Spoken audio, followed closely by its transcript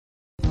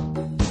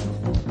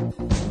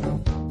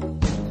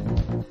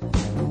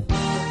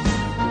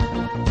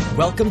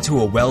Welcome to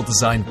A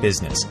Well-Designed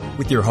Business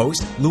with your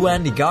host,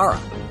 LuAnn.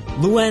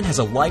 LuAnn has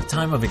a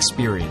lifetime of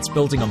experience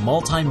building a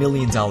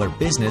multi-million-dollar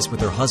business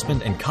with her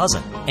husband and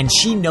cousin, and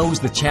she knows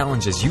the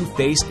challenges you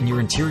face in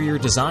your interior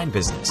design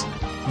business.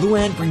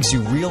 LuAnn brings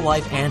you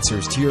real-life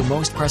answers to your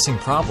most pressing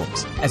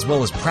problems, as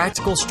well as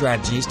practical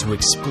strategies to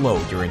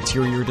explode your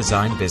interior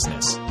design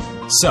business.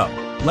 So,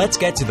 let's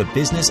get to the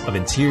business of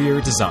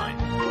interior design.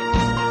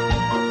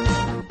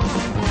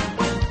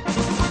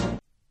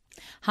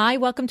 Hi,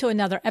 welcome to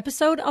another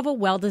episode of A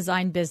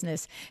Well-Designed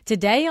Business.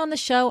 Today on the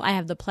show, I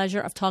have the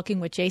pleasure of talking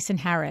with Jason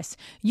Harris.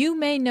 You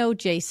may know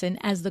Jason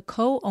as the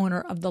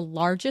co-owner of the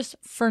largest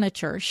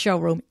furniture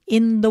showroom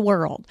in the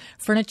world,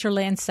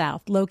 Furnitureland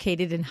South,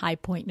 located in High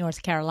Point,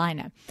 North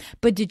Carolina.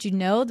 But did you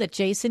know that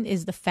Jason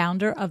is the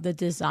founder of the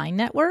Design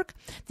Network?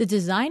 The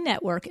Design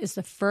Network is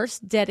the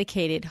first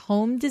dedicated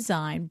home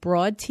design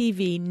broad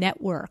TV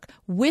network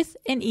with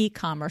an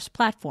e-commerce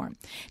platform.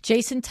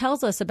 Jason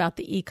tells us about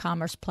the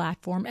e-commerce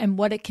platform and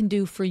what it can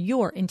do for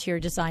your interior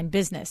design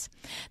business.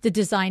 The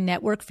Design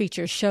Network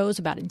features shows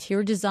about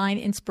interior design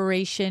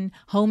inspiration,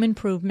 home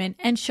improvement,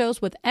 and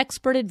shows with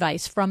expert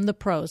advice from the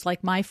pros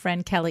like my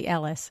friend Kelly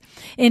Ellis.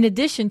 In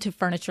addition to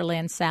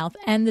Furnitureland South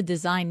and the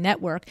Design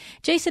Network,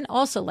 Jason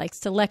also likes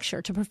to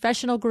lecture to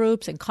professional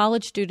groups and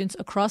college students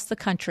across the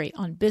country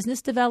on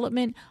business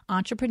development,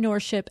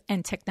 entrepreneurship,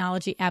 and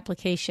technology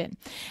application.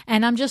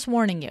 And I'm just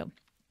warning you,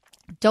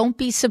 don't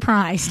be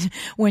surprised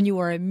when you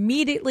are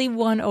immediately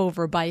won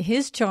over by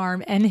his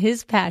charm and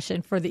his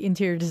passion for the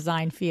interior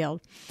design field.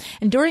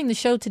 And during the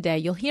show today,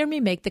 you'll hear me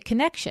make the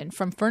connection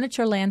from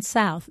Furnitureland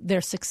South, their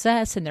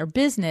success and their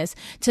business,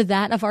 to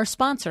that of our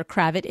sponsor,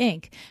 Kravet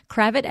Inc.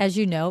 Kravet, as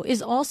you know,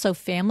 is also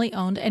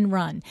family-owned and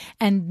run.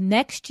 And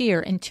next year,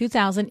 in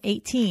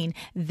 2018,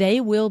 they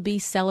will be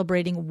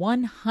celebrating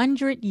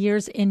 100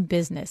 years in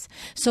business.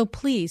 So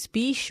please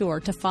be sure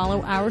to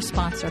follow our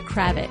sponsor,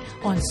 Kravet,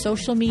 on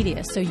social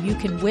media so you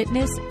can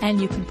witness and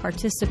you can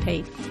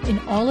participate in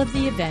all of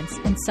the events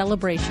and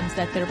celebrations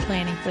that they're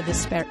planning for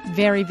this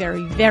very,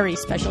 very, very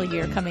special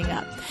year coming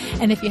up.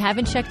 And if you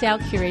haven't checked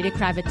out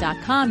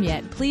curatedkravet.com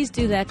yet, please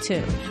do that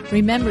too.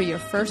 Remember, your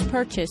first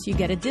purchase, you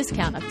get a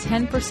discount of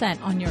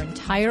 10% on your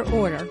entire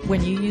order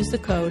when you use the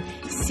code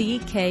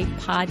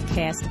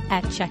CKPodcast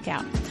at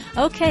checkout.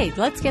 Okay,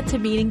 let's get to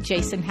meeting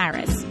Jason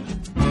Harris.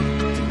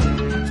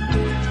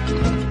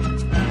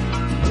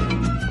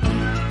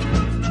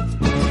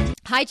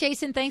 Hi,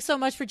 Jason. Thanks so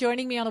much for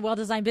joining me on A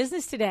Well-Designed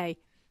Business today.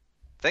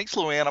 Thanks,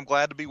 LuAnn. I'm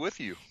glad to be with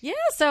you. Yeah,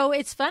 so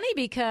it's funny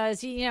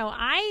because,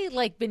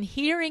 I been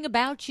hearing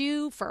about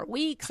you for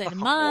weeks and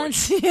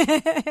months.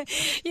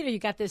 You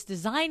got this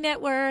design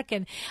network,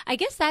 and I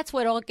guess that's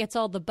what gets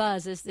all the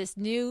buzz is this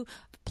new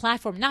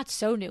platform, not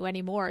so new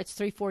anymore. It's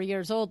 3-4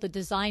 years old, the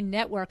Design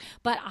Network.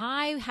 But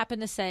I have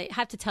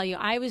to tell you,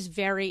 I was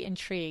very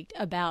intrigued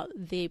about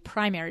the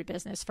primary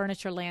business,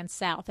 Furnitureland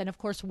South. And of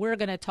course, we're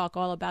going to talk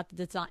all about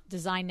the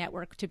Design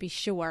Network to be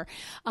sure.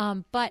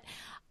 But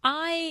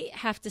I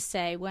have to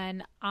say,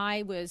 when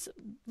I was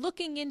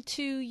looking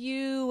into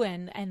you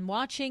and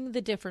watching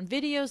the different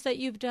videos that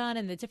you've done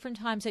and the different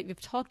times that you've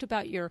talked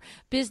about your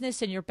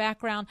business and your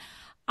background,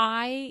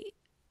 I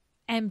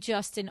am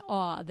just in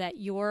awe that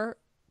your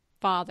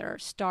father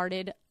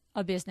started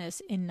a business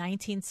in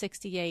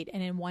 1968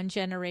 and in one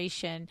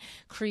generation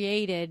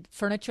created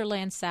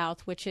Furnitureland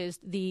South, which is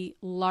the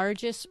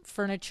largest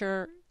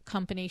furniture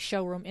company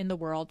showroom in the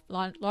world,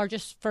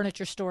 largest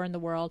furniture store in the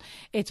world.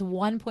 It's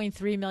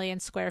 1.3 million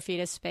square feet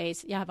of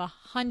space. You have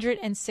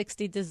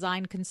 160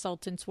 design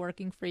consultants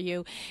working for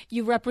you.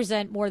 You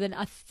represent more than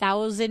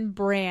 1,000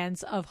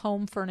 brands of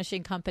home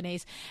furnishing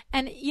companies.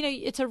 And,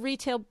 it's a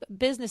retail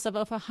business of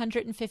over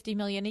 150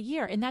 million a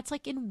year. And that's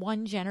like in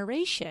one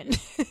generation.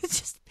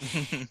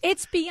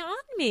 It's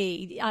beyond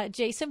me.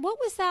 Jason, what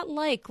was that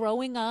like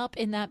growing up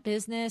in that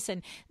business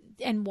and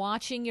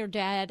watching your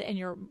dad and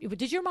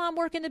did your mom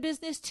work in the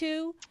business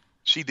too?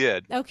 She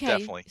did. Okay.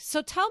 Definitely.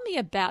 So tell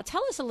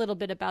us a little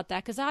bit about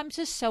that, because I'm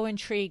just so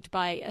intrigued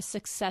by a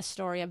success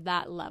story of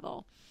that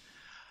level.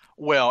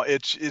 Well,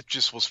 it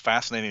just was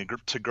fascinating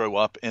to grow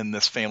up in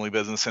this family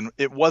business, and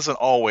it wasn't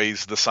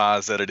always the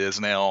size that it is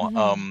now.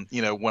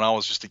 Mm-hmm. When I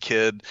was just a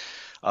kid,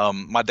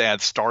 my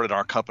dad started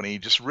our company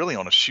just really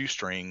on a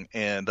shoestring,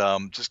 and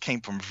just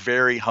came from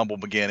very humble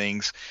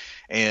beginnings.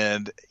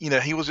 And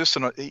he was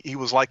he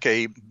was like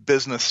a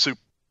business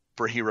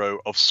superhero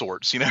of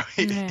sorts. He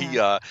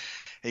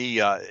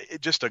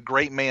just a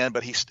great man,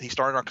 but he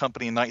started our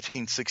company in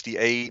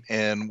 1968,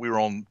 and we were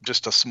on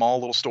just a small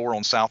little store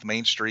on South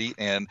Main Street,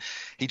 and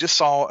he just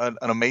saw an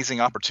amazing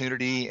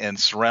opportunity and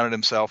surrounded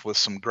himself with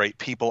some great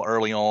people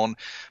early on.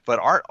 But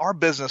our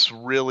business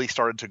really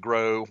started to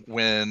grow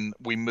when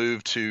we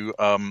moved to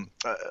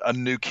a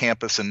new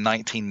campus in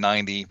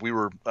 1990. We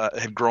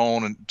had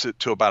grown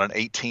to about an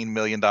 $18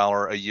 million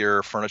a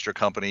year furniture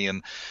company,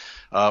 and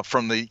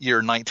from the year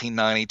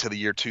 1990 to the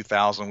year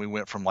 2000, we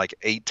went from like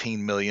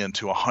 18 million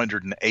to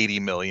 180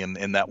 million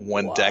in that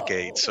one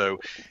decade. So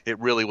it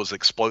really was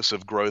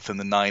explosive growth in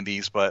the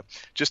 90s, but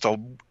just a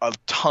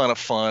ton of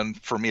fun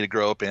for me to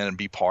grow up in and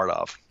be part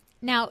of.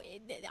 Now,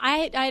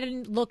 I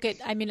didn't look at,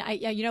 I mean,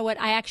 you know what?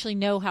 I actually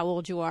know how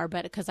old you are,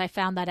 but because I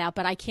found that out,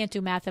 but I can't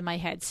do math in my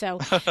head. So,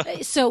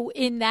 so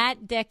in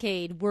that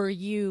decade, were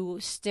you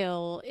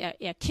still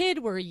a kid?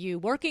 Were you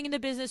working in the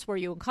business? Were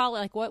you in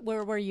college? Like,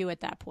 where were you at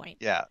that point?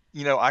 Yeah.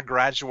 I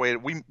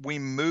graduated. We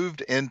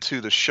moved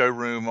into the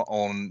showroom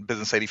on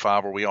Business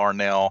 85 where we are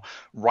now,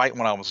 right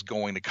when I was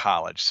going to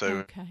college. So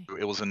Okay.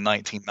 it was in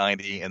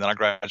 1990, and then I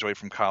graduated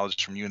from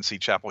college from UNC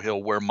Chapel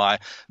Hill, where my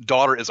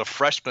daughter is a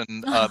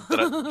freshman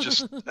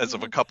just as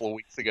of a couple of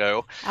weeks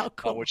ago, How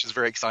cool. which is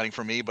very exciting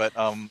for me. But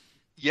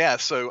yeah,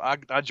 so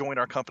I joined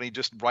our company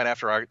just right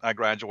after I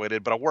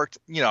graduated, but I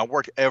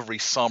worked every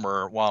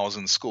summer while I was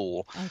in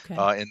school,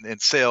 Okay. in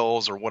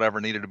sales or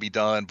whatever needed to be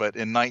done. But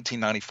in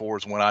 1994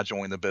 is when I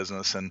joined the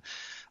business, and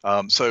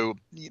so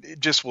it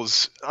just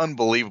was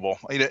unbelievable.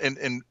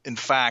 And in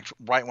fact,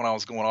 right when I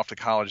was going off to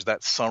college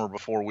that summer,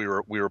 before we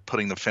were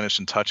putting the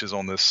finishing touches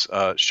on this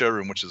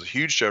showroom, which is a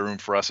huge showroom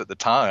for us at the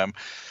time,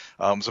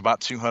 it was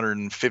about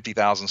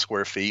 250,000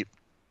 square feet.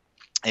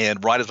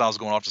 And right as I was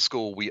going off to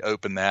school, we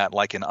opened that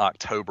like in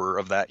October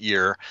of that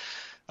year.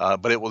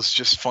 But it was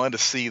just fun to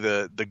see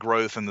the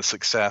growth and the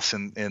success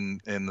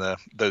in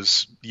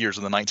those years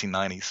of the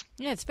 1990s.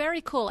 Yeah, it's very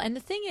cool. And the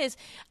thing is,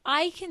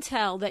 I can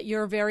tell that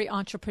you're very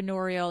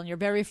entrepreneurial and you're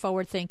very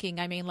forward thinking.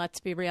 I mean, let's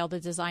be real, the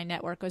Design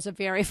Network was a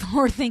very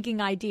forward thinking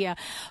idea.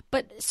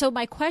 But so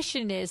my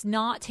question is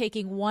not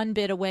taking one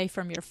bit away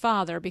from your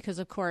father, because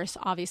of course,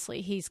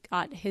 obviously he's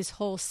got his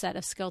whole set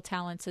of skill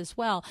talents as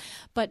well.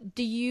 But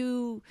do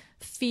you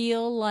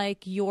feel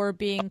like you're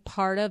being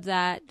part of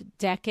that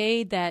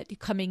decade that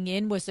coming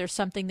in? Was there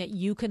something that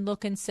you can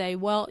look and say,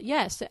 well,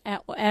 yes,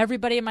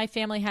 everybody in my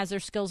family has their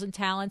skills and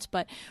talents,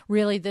 but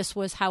really this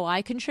was how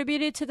I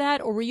contributed to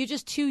that? Or were you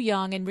just too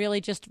young and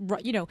really just,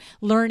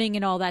 learning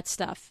and all that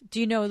stuff? Do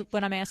you know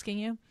what I'm asking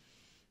you?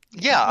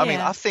 Yeah, I mean,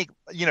 I think,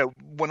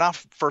 when I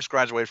first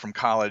graduated from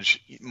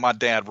college, my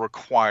dad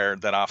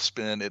required that I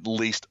spend at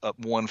least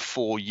one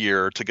full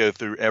year to go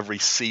through every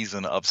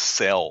season of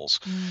sales.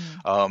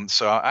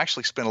 So I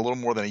actually spent a little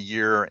more than a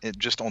year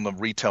just on the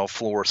retail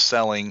floor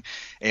selling,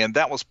 and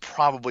that was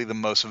probably the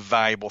most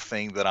valuable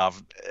thing that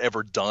I've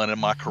ever done in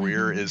my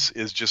career is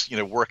just,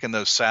 working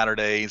those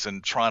Saturdays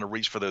and trying to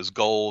reach for those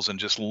goals, and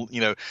just,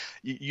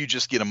 you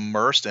just get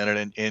immersed in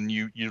it, and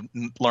you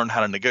learn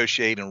how to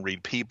negotiate and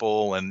read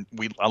people, and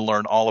I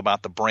learned all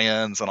about the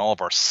brands and all of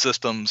our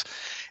systems,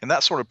 and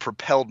that sort of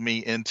propelled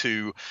me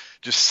into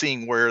just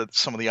seeing where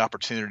some of the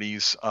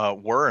opportunities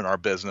were in our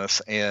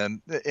business.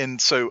 And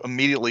so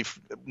immediately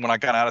when I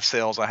got out of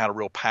sales, I had a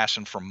real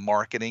passion for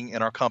marketing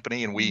in our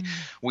company, and we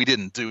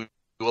didn't do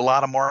a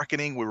lot of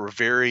marketing. We were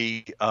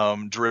very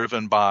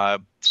driven by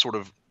sort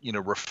of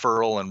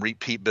referral and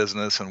repeat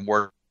business and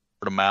word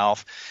of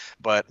mouth.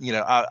 But,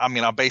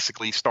 I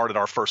basically started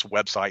our first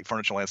website,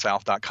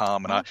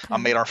 furniturelandsouth.com, and I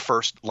made our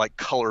first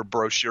color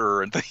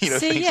brochure and things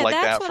like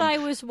that. That's what I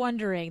was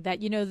wondering, that,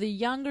 the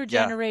younger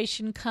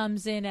generation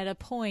comes in at a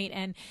point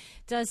and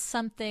does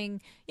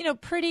something,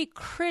 pretty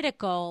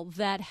critical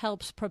that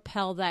helps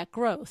propel that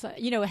growth.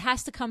 It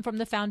has to come from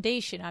the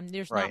foundation.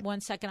 There's not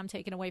 1 second I'm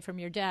taking away from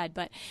your dad,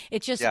 but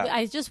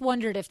I just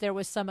wondered if there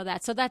was some of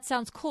that. So that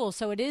sounds cool.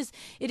 So it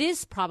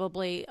is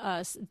probably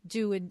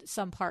due in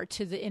some part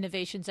to the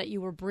innovations that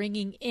you were bringing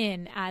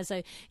in as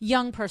a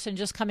young person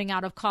just coming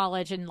out of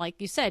college. And like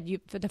you said,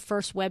 for the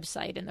first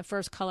website and the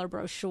first color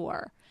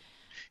brochure.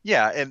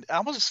 Yeah, and I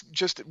was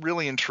just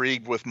really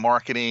intrigued with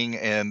marketing,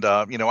 and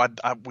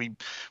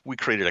we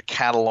created a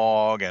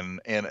catalog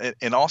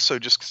and also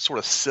just sort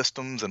of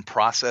systems and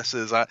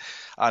processes.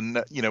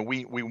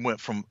 We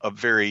went from a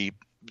very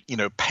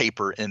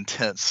paper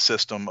intense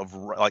system of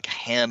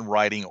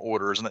handwriting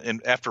orders,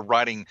 and after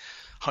writing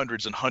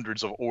hundreds and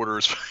hundreds of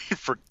orders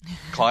for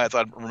clients,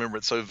 I remember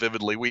it so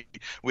vividly. We'd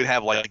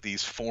have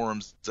these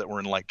forms that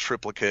were in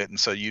triplicate, and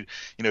so if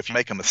you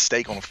make a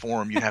mistake on a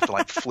form, you'd have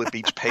to flip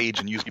each page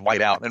and use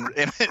white out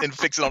and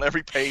fix it on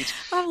every page.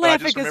 I'm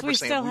laughing because we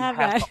still have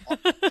that.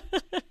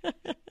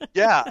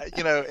 Yeah,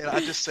 and I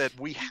just said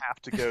we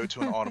have to go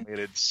to an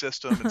automated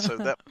system, and so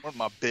that one of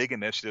my big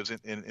initiatives,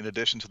 in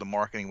addition to the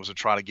marketing, was to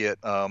try to get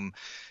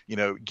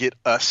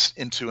us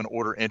into an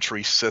order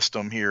entry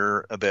system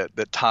here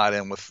that tied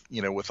in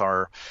with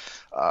our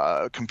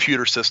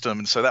computer system,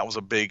 and so that was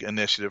a big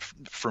initiative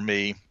for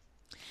me.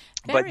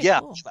 Very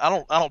cool.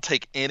 I don't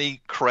take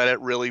any credit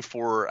really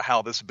for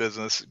how this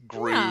business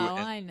grew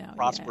and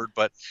prospered,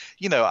 but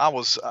I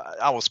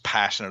was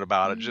passionate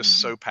about it, just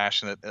so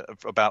passionate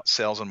about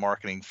sales and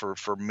marketing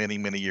for many,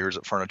 many years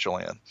at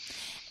Furnitureland.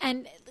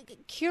 And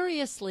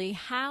curiously,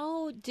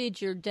 how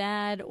did your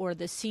dad or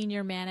the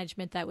senior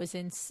management that was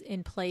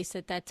in place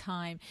at that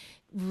time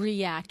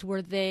react?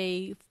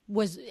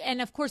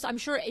 And of course, I'm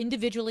sure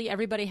individually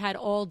everybody had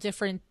all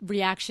different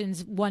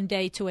reactions one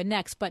day to a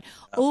next, but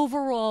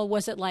overall,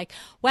 was it like,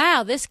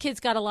 wow, this kid's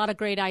got a lot of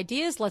great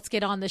ideas, let's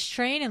get on this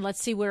train and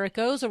let's see where it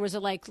goes? Or was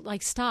it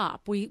like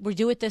stop, we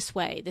do it this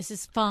way, this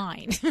is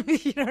fine?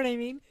 You know what I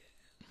mean?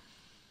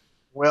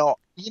 Well,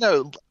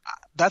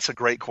 That's a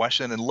great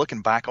question. And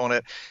looking back on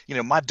it,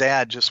 my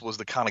dad just was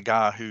the kind of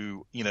guy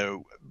who,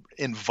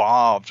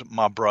 involved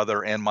my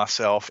brother and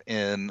myself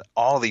in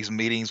all of these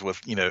meetings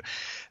with,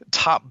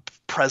 top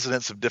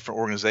presidents of different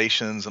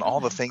organizations and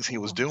all the that's things he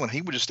was cool. doing.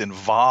 He would just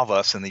involve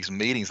us in these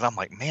meetings. And I'm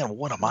like, man,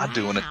 what am I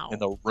doing in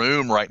the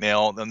room right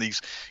now? And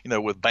these,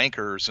 with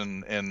bankers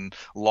and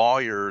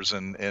lawyers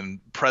and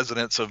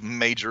presidents of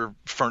major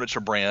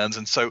furniture brands.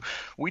 And so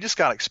we just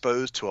got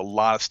exposed to a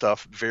lot of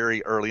stuff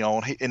very early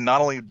on. And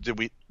not only did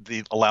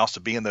they allow us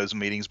to be in those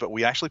meetings, but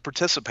we actually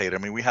participated. I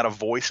mean, we had a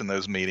voice in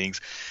those meetings.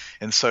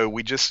 And so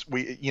he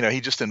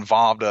just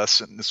involved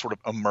us and sort of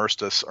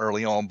immersed us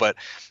early on. But,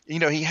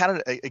 he had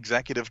an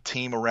executive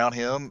team around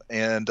him.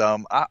 And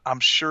I'm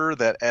sure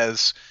that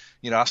as,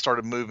 I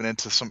started moving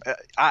into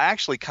I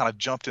actually kind of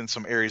jumped in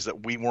some areas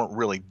that we weren't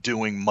really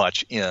doing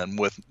much in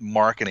with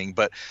marketing.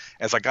 But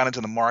as I got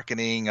into the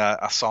marketing,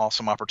 I saw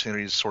some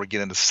opportunities to sort of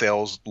get into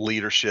sales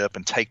leadership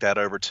and take that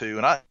over too.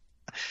 And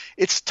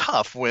it's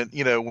tough when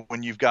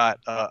you've got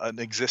an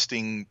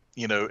existing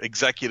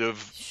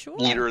executive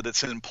leader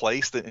that's in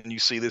place and you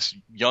see this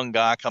young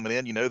guy coming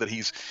in, that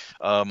he's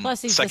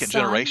Plus he's second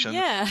generation.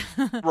 Yeah.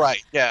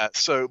 Right. Yeah.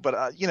 So, but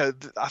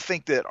I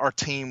think that our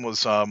team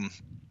was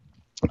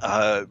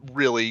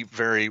really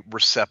very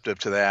receptive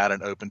to that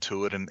and open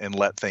to it and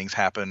let things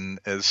happen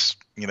as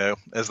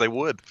they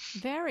would.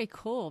 Very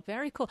cool.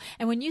 Very cool.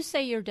 And when you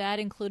say your dad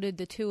included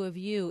the two of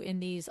you in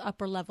these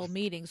upper level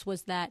meetings,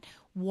 was that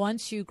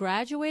once you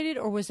graduated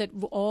or was it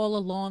all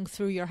along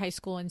through your high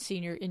school and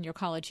in your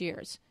college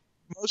years?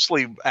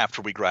 Mostly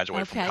after we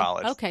graduated from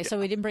college. Okay, Yeah. so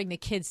we didn't bring the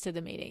kids to the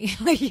meeting.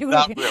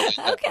 Not really.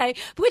 Okay,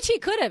 which he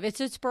could have.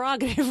 It's its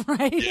prerogative,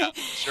 right? Yeah,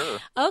 sure.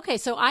 Okay,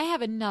 so I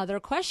have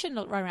another question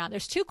around.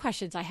 There's two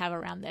questions I have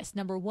around this.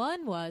 Number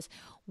one was,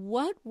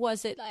 what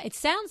was it? It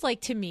sounds like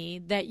to me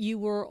that you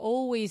were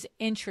always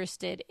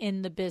interested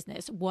in the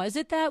business. Was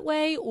it that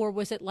way, or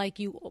was it like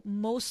you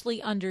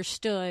mostly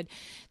understood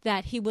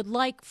that he would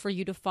like for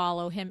you to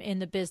follow him in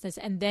the business,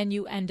 and then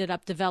you ended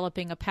up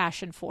developing a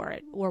passion for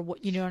it, or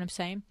what? You know what I'm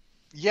saying?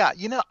 Yeah,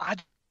 I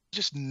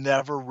just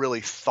never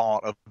really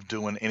thought of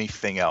doing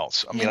anything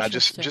else. I mean, I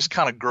just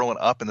kind of growing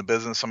up in the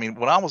business. I mean,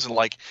 when I was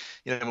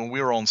when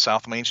we were on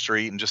South Main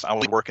Street and I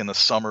would work in the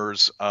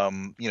summers,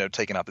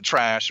 taking out the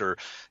trash or,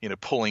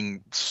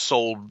 pulling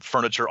sold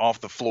furniture off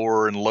the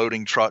floor and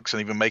loading trucks and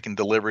even making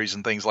deliveries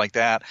and things like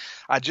that.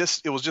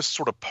 It was just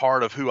sort of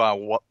part of who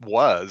I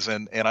was.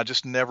 And I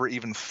just never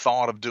even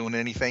thought of doing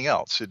anything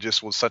else. It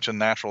just was such a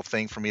natural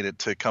thing for me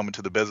to come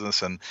into the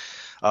business. And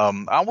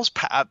I was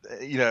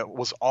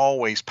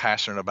always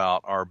passionate about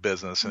our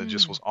business, and it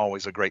just was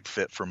always a great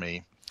fit for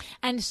me.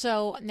 And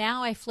so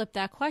now I flip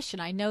that question.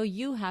 I know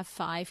you have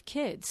 5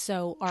 kids.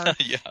 So are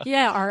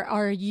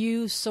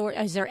you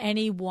is there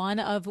any one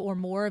of or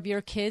more of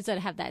your kids that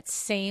have that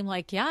same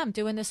I'm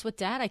doing this with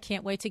Dad. I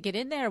can't wait to get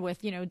in there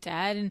with,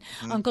 Dad and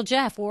Uncle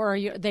Jeff, or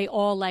are they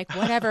all like,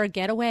 whatever,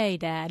 get away,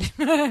 Dad?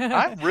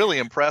 I'm really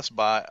impressed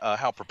by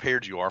how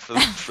prepared you are for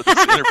this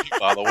interview,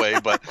 by the way,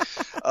 but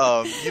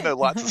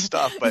lots of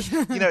stuff, but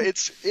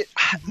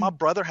my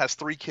brother has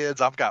 3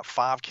 kids. I've got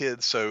 5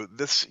 kids. So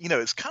this,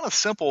 it's kind of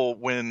simple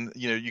when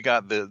you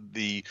got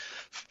the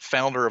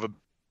founder of a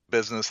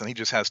business and he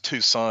just has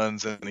 2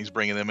 sons and he's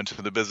bringing them into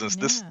the business.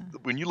 Yeah.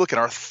 When you look at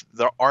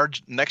our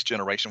next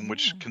generation,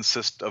 which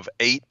consists of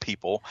 8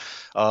 people,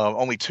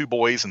 only 2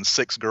 boys and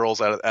 6 girls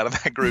out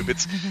of that group,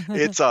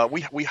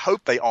 we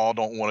hope they all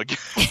don't want to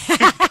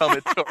come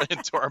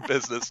into our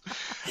business.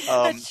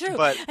 That's true.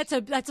 But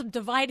that's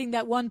dividing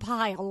that one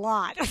pie a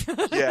lot.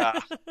 Yeah,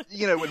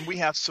 when we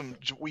have some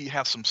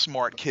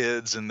smart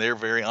kids and they're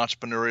very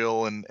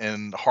entrepreneurial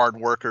and hard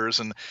workers,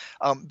 and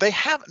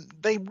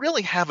they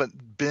really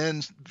haven't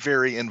been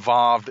very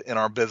involved in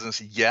our business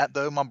yet,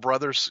 though. My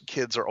brother's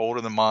kids are older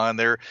than mine.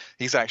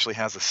 He's actually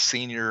has a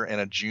senior and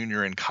a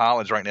junior in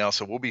college right now,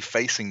 so we'll be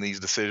facing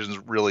these decisions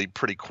really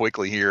pretty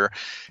quickly here.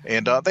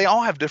 And they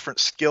all have different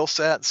skill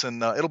sets,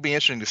 and it'll be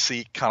interesting to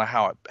see kind of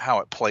how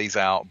it plays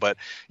out. But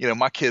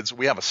my kids,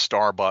 we have a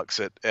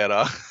Starbucks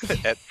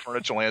at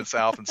Furniture Land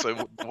South, and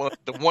so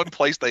the one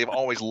place they've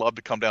always loved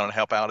to come down and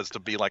help out is to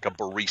be like a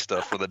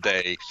barista for the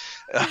day,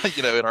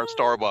 in our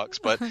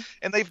Starbucks.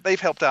 And they've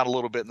helped out a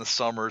little bit in the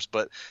summers,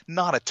 but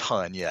not a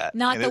ton yet.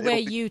 Not the way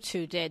you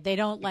two did. They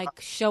don't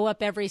show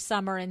up every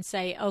summer and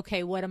say,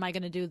 okay, what am I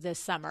going to do this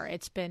summer?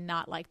 It's been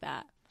not like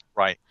that.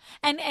 Right.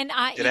 And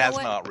it has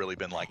not really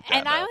been like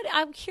that. And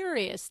I'm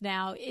curious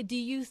now, do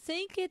you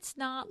think it's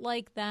not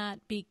like that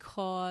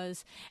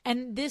because,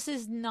 and this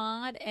is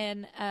not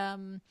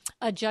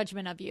a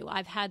judgment of you.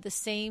 I've had the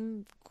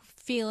same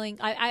feeling,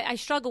 I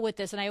struggle with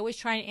this, and I always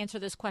try and answer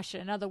this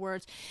question. In other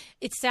words,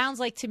 it sounds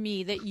like to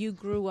me that you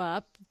grew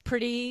up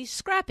pretty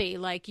scrappy.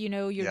 Like,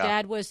 your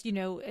dad was,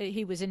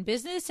 he was in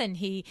business, and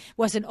he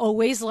wasn't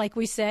always, like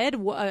we said, a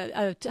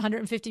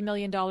 $150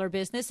 million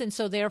business. And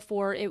so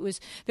therefore it was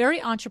very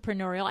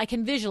entrepreneurial. I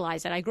can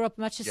visualize it. I grew up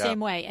much the same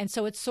way. And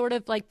so it's sort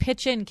of like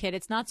pitch in, kid.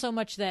 It's not so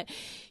much that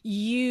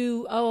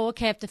I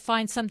have to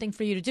find something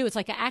for you to do. It's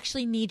like, I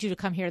actually need you to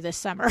come here this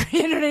summer.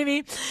 You know what I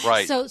mean?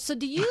 Right. So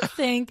do you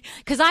think,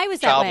 because I was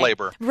that Child way.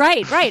 labor.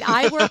 Right.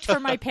 I worked for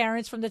my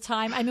parents from the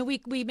time,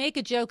 we make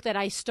a joke that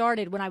I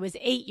started when I was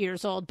 8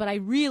 years old, but I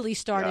really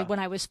started when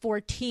I was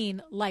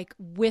 14, like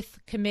with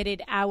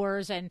committed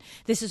hours, and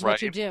this is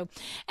what you do.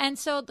 And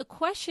so the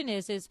question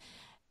is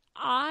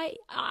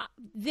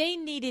they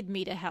needed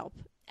me to help.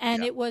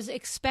 And it was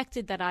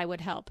expected that I would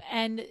help.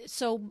 And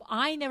so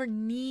I never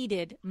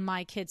needed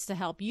my kids to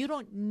help. You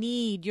don't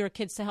need your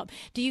kids to help.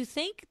 Do you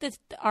think that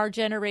our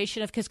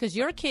generation of, because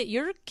your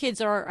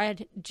kids are a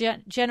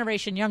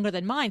generation younger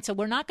than mine, so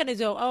we're not going to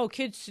go,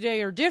 kids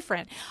today are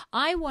different.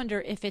 I wonder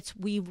if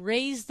we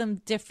raise them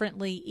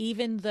differently,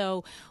 even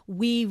though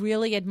we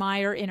really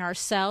admire in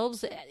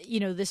ourselves,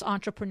 this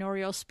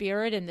entrepreneurial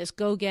spirit and this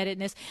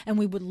go-get-itness, and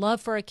we would love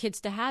for our kids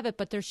to have it,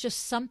 but there's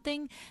just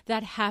something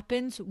that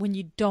happens when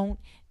you don't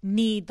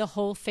need the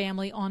whole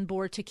family on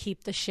board to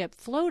keep the ship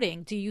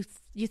floating. Do you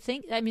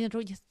think? I mean, do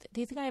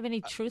you think I have any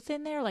truth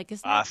in there? Like,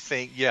 isn't that, I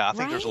think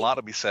there's a lot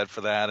to be said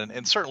for that,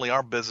 and certainly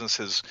our business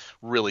has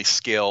really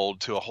scaled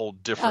to a whole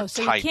different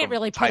so type. You can't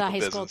really put a high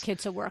business. school kid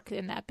to work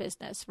in that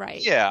business,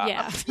 right?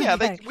 Yeah.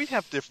 Okay. We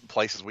have different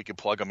places we could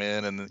plug them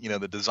in, and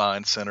the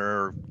design center,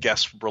 or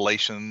guest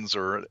relations,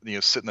 or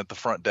sitting at the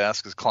front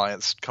desk as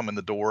clients come in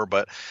the door,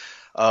 but.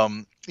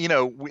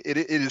 It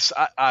is.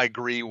 I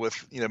agree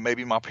with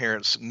maybe my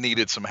parents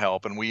needed some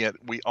help, and we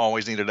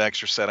always needed an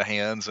extra set of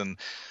hands, and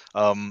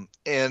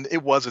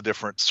it was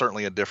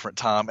certainly a different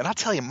time. And I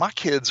tell you, my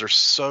kids are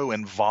so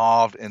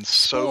involved in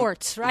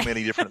Sports, so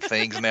many different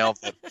things now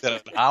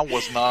that I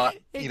was not.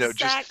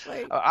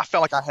 Exactly. I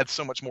felt like I had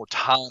so much more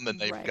time than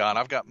they've got.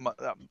 I've got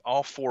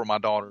all four of my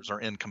daughters are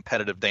in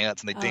competitive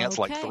dance, and they dance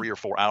like 3 or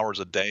 4 hours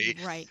a day.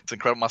 Right. It's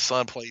incredible. My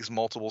son plays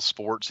multiple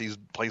sports. He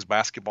plays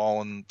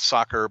basketball and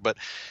soccer, but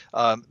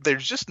there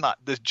just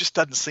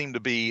doesn't seem to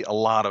be a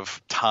lot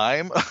of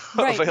time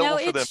available no,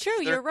 for them. It's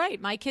true. You're right.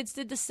 My kids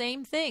did the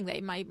same thing.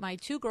 My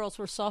two girls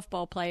were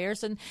softball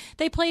players, and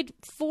they played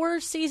 4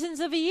 seasons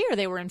of a year.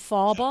 They were in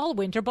fall ball,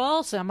 winter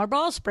ball, summer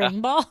ball,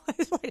 spring ball,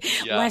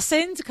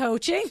 lessons,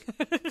 coaching.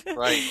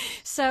 Right.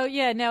 So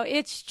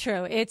it's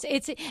true. It's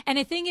and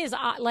the thing is,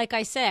 like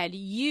I said,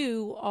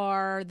 you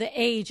are the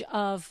age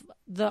of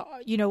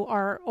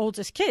our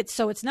oldest kids,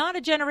 so it's not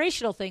a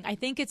generational thing. I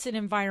think it's an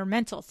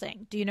environmental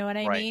thing. Do you know what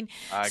I mean?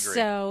 I agree.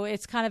 So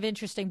it's kind of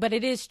interesting, but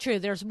it is true.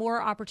 There's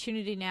more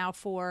opportunity now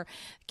for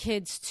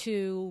kids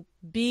to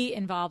be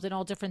involved in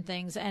all different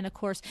things. And of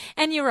course,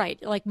 and you're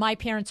right, like my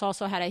parents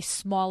also had a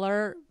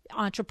smaller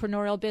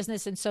entrepreneurial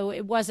business, and so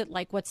it wasn't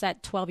like, what's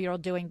that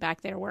 12-year-old doing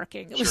back there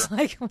working? It was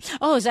like,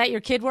 oh, is that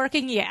your kid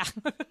working? Yeah.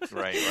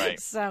 Right.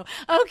 So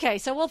okay,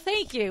 so well,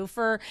 thank you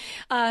for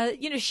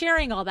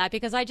sharing all that,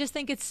 because I just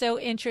think it's so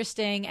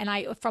interesting,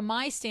 and from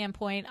my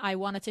standpoint, I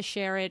wanted to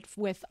share it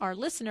with our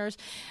listeners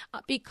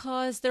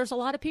because there's a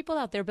lot of people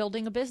out there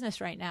building a business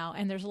right now,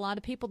 and there's a lot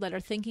of people that are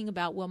thinking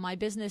about, well, my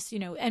business,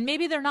 and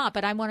maybe they're not,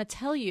 but I want to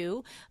tell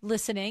you,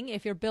 listening,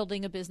 if you're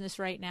building a business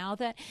right now,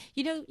 that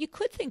you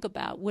could think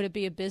about, would it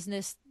be a business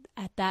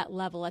at that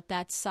level, at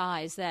that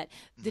size, that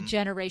the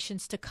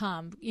generations to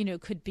come,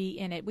 could be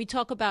in it. We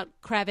talk about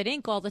Cravat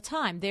Inc. all the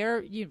time.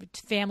 They're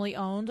family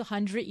owned,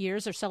 100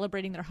 years. They're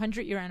celebrating their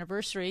 100-year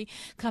anniversary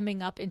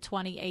coming up in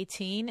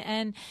 2018.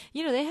 And,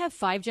 they have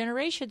 5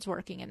 generations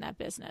working in that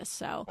business.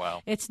 So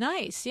It's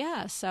nice.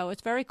 Yeah. So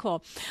it's very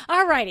cool.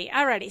 All righty.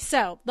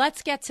 So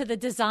let's get to the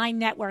design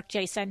network,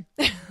 Jason.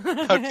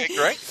 Okay,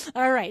 great.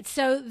 All right.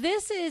 So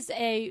this is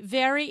a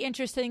very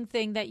interesting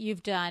thing that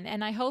you've done,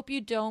 and I hope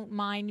you don't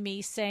mind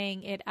me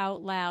saying it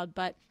out loud,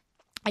 but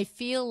I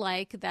feel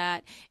like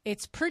that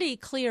it's pretty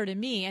clear to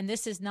me, and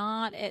this is,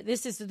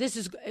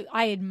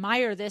 I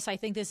admire this. I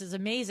think this is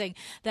amazing,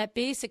 that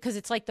because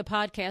it's like the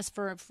podcast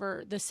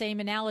for the same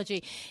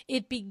analogy.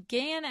 It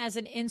began as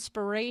an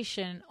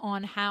inspiration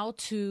on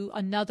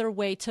another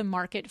way to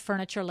market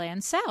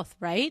Furnitureland South,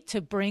 right?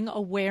 To bring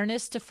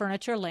awareness to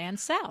Furnitureland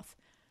South.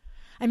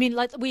 I mean,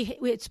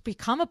 it's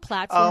become a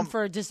platform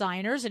for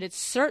designers, and it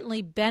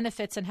certainly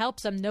benefits and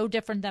helps them, no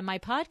different than my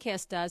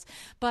podcast does.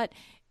 But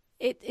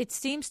it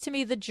seems to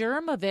me the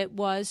germ of it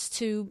was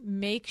to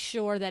make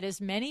sure that as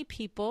many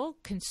people,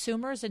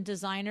 consumers and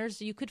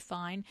designers you could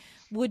find,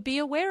 would be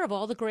aware of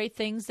all the great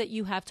things that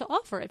you have to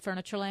offer at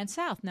Furnitureland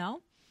South,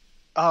 no?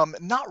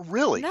 Not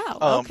really. No.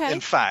 Okay.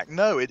 In fact,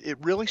 no. It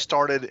really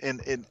started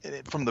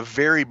from the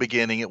very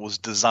beginning. It was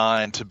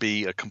designed to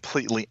be a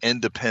completely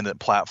independent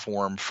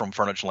platform from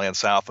Furnitureland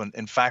South. And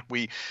in fact,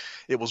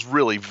 it was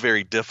really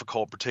very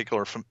difficult,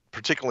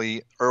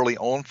 particularly early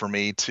on for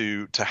me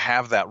to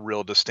have that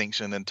real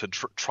distinction and to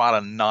try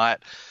to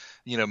not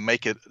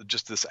make it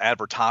just this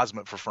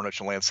advertisement for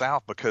Furniture Land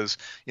South, because,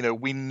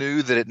 we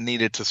knew that it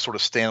needed to sort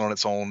of stand on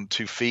its own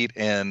 2 feet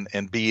and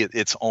be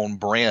its own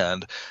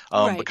brand,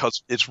 Right.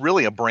 because it's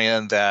really a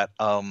brand that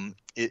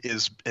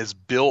is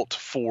built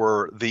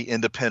for the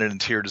independent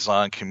interior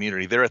design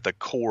community. They're at the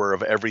core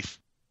of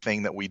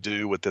everything that we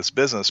do with this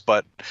business.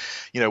 But,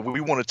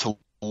 we wanted to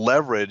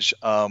leverage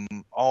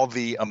all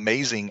the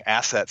amazing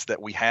assets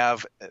that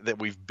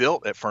we've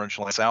built at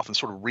Furniture Land South and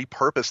sort of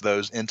repurpose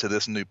those into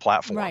this new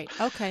platform. Right.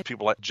 Okay.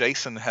 People like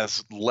Jason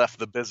has left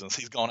the business.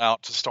 He's gone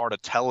out to start a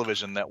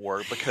television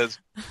network because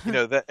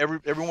that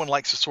everyone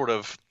likes to sort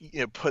of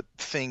put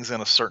things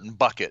in a certain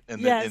bucket,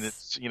 and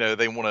it's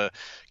they want to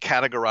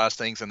categorize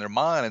things in their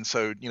mind. And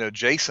so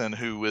Jason,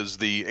 who is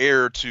the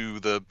heir to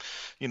the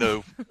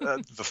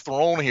the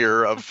throne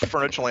here of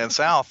Furniture Land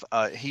South,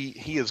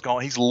 he is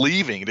gone. He's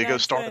leaving to go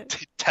start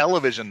a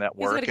television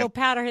network. He's going to go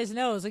powder his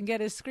nose and get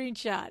his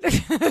screenshot.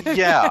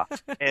 Yeah,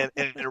 and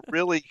it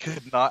really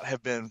could not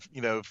have been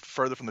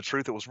further from the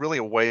truth. It was really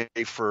a way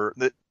for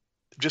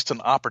just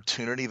an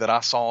opportunity that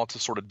I saw to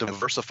sort of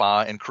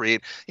diversify and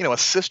create a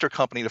sister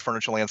company to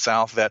Furniture Land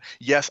South that,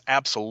 yes,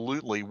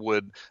 absolutely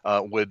would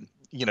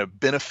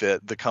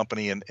benefit the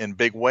company in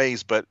big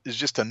ways, but it's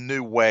just a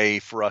new way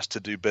for us to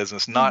do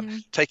business, not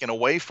taken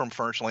away from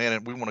Furniture Land.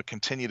 And we want to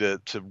continue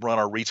to run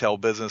our retail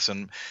business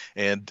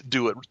and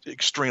do it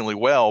extremely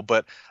well,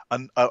 but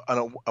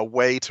a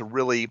way to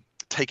really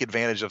take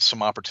advantage of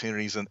some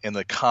opportunities in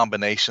the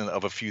combination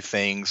of a few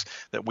things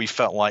that we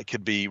felt like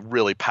could be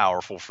really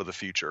powerful for the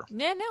future.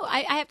 Yeah, no,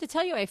 I have to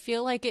tell you, I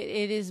feel like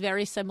it is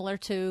very similar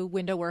to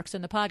Window Works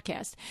in the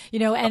podcast,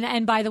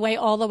 and by the way,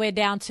 all the way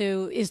down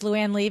to, is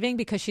LuAnn leaving?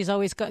 Because she's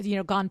always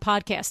gone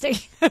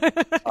podcasting.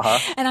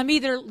 And I'm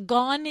either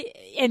gone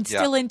and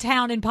still in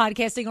town in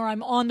podcasting, or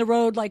I'm on the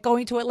road, like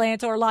going to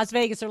Atlanta or Las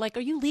Vegas. They're like,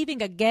 are you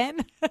leaving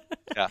again?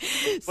 Yeah.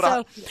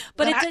 But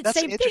it's the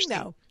same thing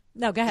though.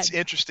 No, go ahead. It's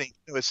interesting.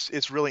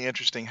 It's really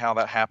interesting how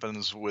that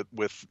happens with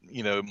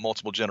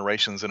multiple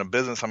generations in a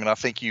business. I mean, I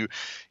think you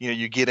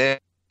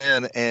get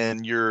in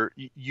and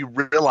you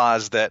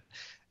realize that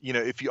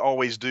if you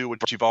always do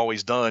what you've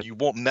always done, you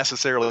won't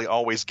necessarily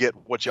always get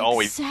what you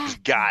always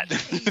got.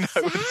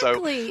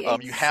 So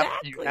you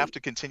have to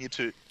continue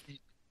to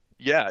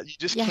you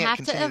just can't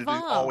continue to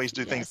always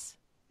do things.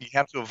 You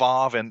have to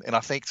evolve, and I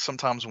think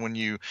sometimes when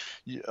you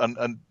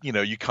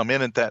come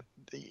in at that,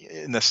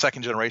 in the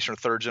second generation or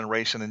third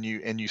generation, and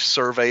you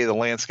survey the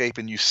landscape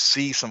and you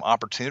see some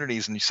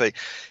opportunities and you say,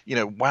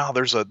 wow,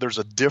 there's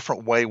a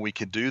different way we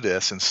could do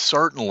this. And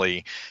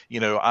certainly,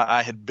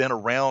 I had been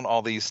around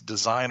all these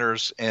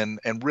designers and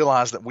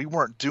realized that we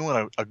weren't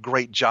doing a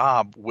great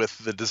job with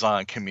the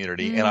design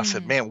community. And I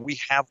said, man, we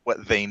have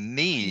what they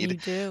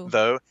need,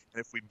 though. And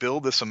if we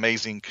build this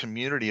amazing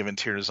community of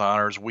interior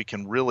designers, we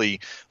can really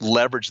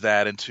leverage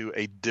that into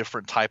a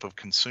different type of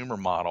consumer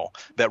model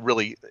that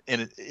really,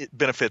 and it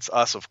benefits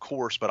us, of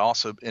course, but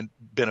also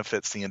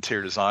benefits the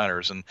interior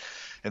designers.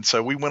 And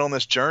so we went on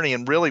this journey,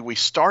 and really we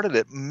started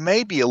it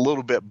maybe a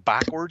little bit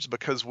backwards,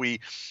 because we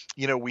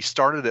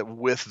started it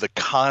with the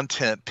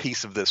content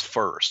piece of this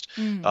first.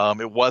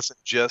 It wasn't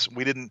just,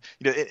 we didn't,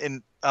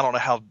 and I don't know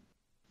how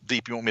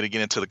deep you want me to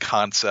get into the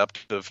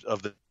concept of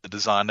the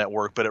design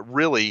network, but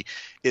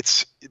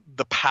it's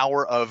the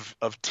power of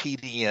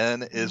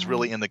TDN is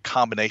really in the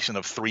combination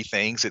of three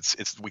things.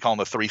 We call them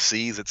the 3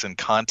 C's. It's in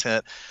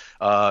content,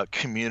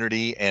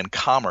 community, and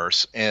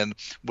commerce. And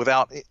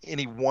without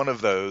any one of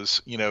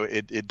those,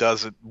 it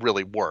doesn't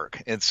really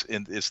work. It's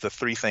the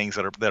three things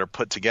that are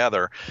put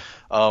together.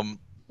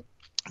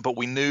 But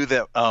we knew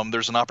that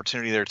there's an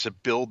opportunity there to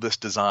build this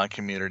design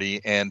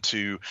community and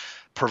to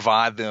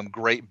provide them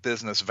great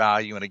business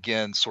value, and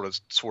again, sort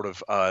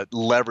of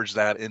leverage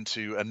that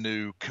into a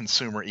new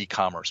consumer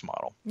e-commerce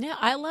model. Yeah,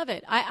 I love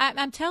it.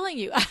 I'm telling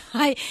you,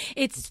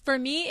 for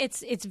me,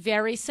 it's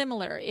very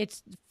similar.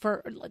 It's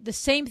for the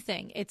same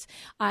thing.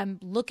 I'm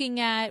looking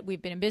at,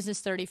 we've been in business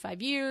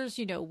 35 years.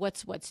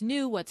 What's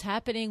new, what's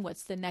happening,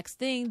 what's the next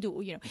thing.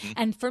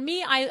 And for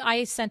me,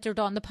 I centered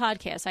on the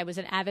podcast. I was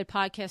an avid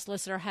podcast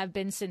listener, have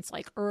been since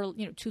like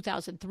early,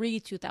 2003,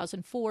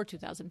 2004,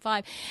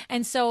 2005,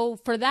 and so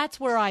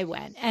that's where I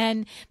went.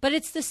 But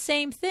it's the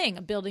same thing,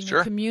 building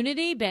a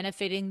community,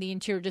 benefiting the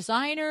interior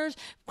designers,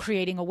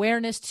 creating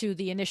awareness to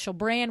the initial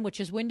brand, which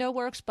is Window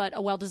Works, but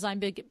a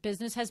well-designed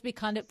business has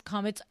become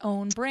its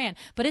own brand.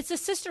 But it's a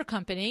sister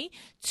company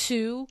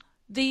to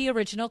the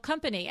original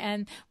company,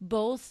 and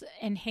both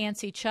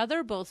enhance each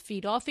other, both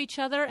feed off each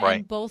other,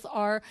 and both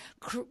are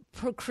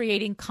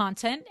creating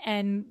content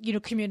and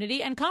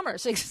community and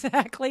commerce,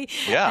 exactly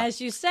as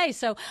you say.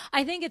 So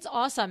I think it's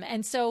awesome.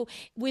 And so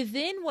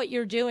within what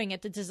you're doing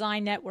at the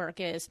Design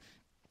Network is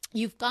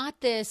you've got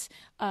this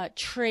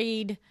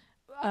trade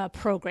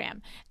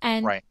program.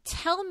 And Right.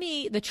 tell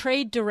me the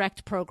Trade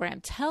Direct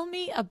program. Tell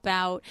me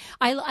about,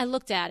 I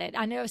looked at it.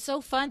 I know it's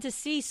so fun to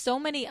see so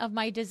many of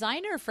my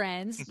designer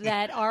friends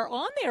that are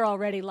on there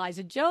already.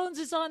 Liza Jones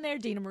is on there.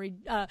 Dinah Marie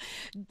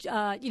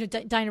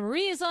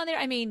is on there.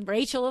 I mean,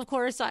 Rachel, of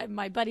course,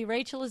 my buddy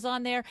Rachel is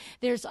on there.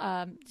 There's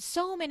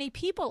so many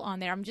people on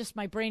there.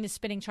 My brain is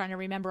spinning trying to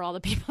remember all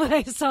the people that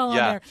I saw on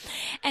there.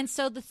 And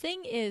so the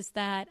thing is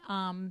that,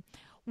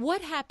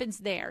 what happens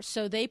there?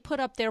 So they put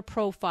up their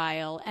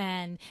profile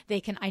and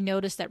I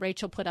noticed that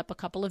Rachel put up a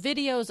couple of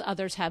videos,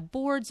 others have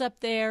boards up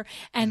there,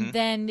 and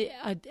then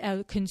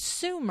a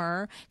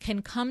consumer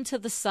can come to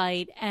the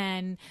site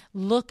and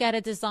look at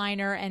a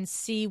designer and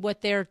see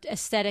what their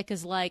aesthetic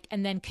is like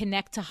and then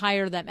connect to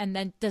hire them. And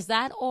then does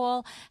that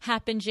all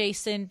happen,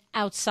 Jason,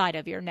 outside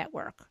of your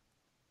network?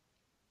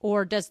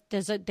 Or does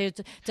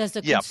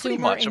the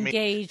consumer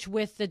engage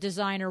with the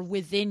designer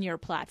within your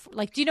platform?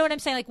 Like, do you know what I'm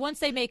saying? Like, once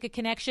they make a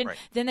connection,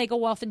 then they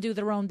go off and do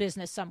their own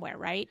business somewhere,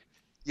 right?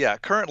 Yeah,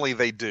 currently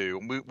they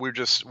do. We're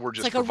just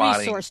it's like providing a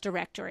resource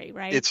directory,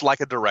 right? It's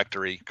like a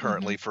directory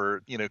currently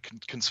for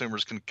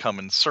consumers can come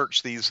and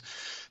search these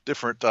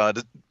different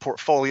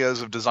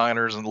portfolios of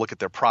designers and look at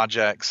their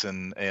projects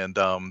and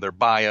their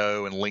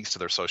bio and links to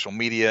their social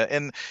media.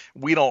 And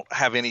we don't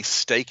have any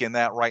stake in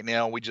that right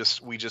now. We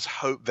just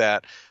hope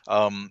that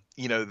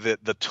that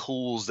the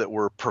tools that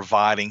we're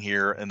providing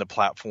here in the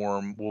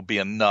platform will be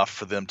enough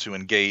for them to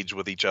engage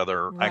with each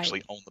other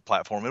actually on the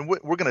platform. And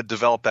we're going to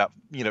develop that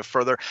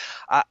further.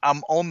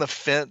 I'm on the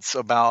fence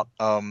about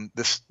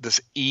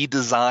this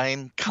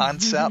e-design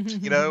concept.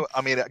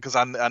 Because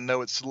I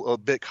know it's a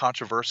bit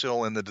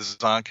controversial in the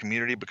design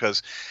community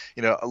because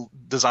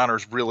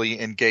designers really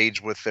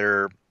engage with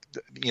their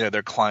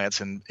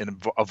clients in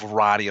a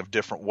variety of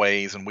different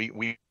ways, and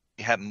we've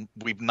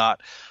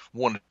not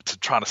wanted to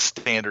try to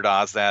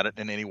standardize that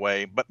in any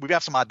way, but we've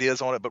got some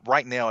ideas on it. But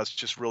right now, it's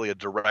just really a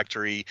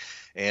directory,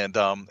 and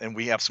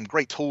we have some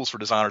great tools for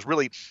designers.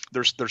 Really,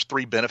 there's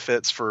three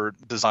benefits for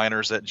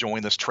designers that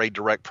join this Trade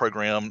Direct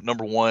program.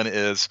 Number one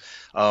is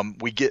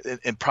we get,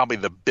 and probably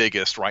the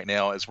biggest right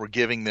now, is we're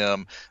giving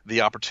them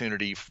the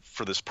opportunity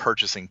for this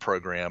purchasing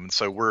program. And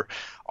so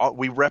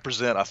we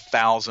represent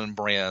 1,000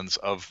 brands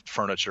of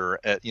furniture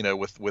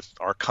with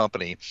our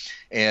company,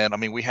 and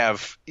we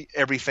have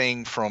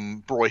everything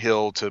from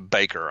Broyhill to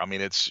Baker.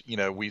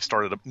 We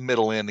started at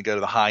middle end to go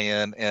to the high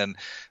end, and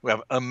we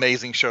have an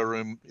amazing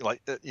showroom,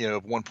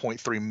 of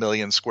 1.3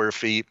 million square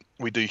feet.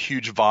 We do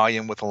huge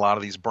volume with a lot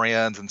of these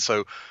brands, and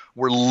so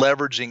we're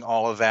leveraging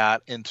all of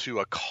that into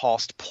a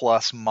cost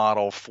plus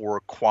model for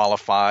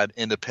qualified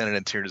independent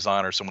interior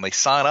designers. So when they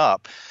sign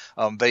up,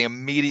 they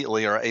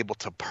immediately are able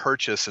to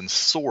purchase and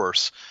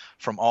source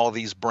from all of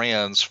these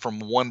brands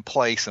from one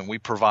place, and we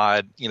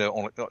provide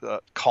on a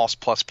cost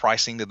plus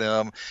pricing to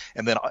them,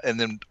 and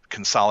then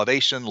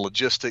consolidation,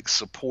 logistics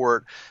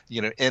support,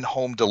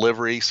 in-home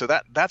delivery. So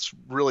that's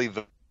really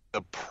the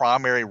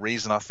primary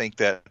reason I think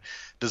that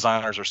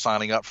designers are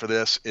signing up for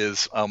this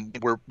is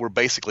we're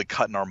basically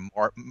cutting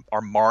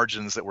our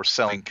margins that we're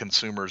selling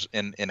consumers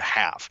in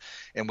half,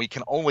 and we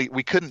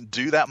couldn't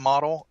do that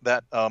model,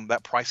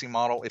 that pricing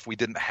model, if we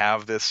didn't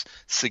have this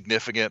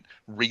significant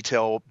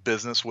retail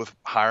business with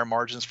higher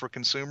margins for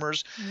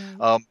consumers.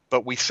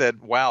 But we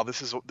said, wow,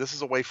 this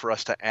is a way for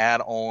us to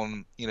add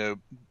on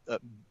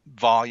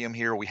volume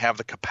here. We have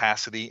the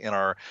capacity in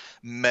our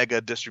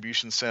mega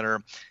distribution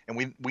center,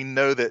 and we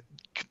know that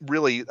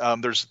really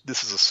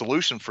this is a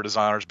solution for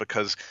designers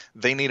because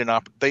they need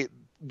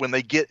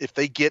if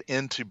they get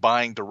into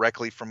buying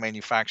directly from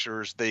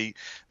manufacturers, they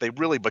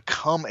really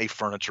become a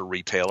furniture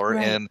retailer.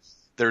 Right. And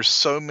there's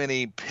so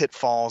many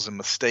pitfalls and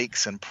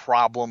mistakes and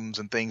problems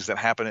and things that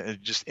happen, and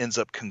it just ends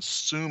up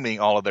consuming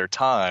all of their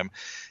time.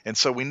 And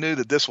so we knew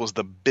that this was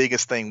the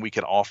biggest thing we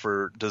could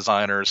offer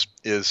designers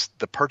is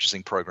the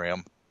purchasing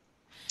program.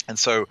 And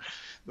so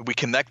we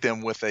connect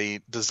them with a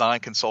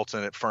design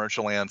consultant at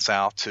Furnishing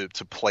South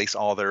to place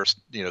all their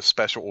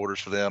special orders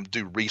for them,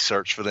 do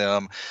research for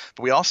them.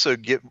 But we also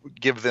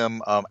give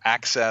them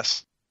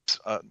access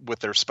with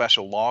their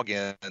special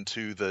login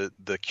to the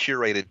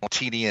curated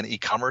TDN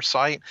e-commerce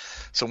site.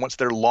 So once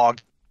they're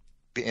logged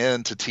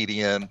into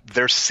TDN,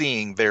 they're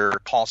seeing their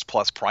cost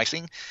plus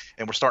pricing,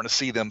 and we're starting to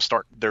see them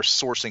they're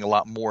sourcing a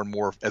lot more and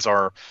more as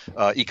our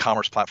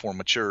e-commerce platform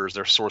matures.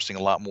 They're sourcing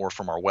a lot more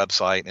from our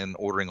website and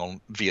ordering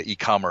via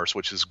e-commerce,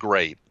 which is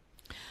great.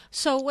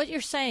 So what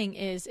you're saying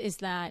is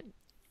that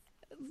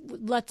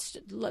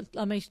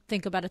let me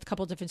think about a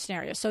couple different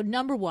scenarios. So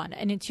number one,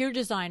 an interior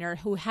designer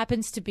who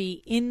happens to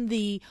be in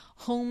the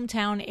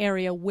hometown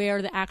area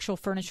where the actual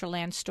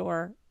Furnishing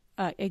store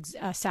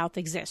South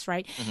exists,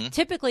 right? Mm-hmm.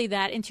 Typically,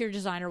 that interior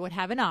designer would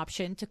have an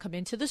option to come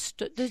into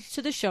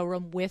to the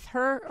showroom with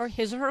her or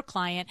his or her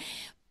client,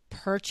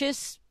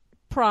 purchase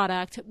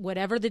product,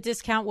 whatever the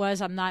discount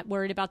was. I'm not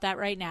worried about that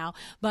right now.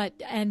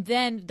 And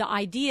then the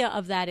idea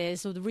of that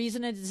is, so the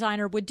reason a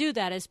designer would do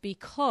that is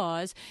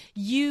because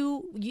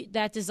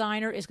that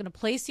designer is going to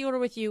place the order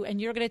with you, and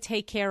you're going to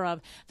take care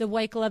of the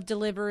white glove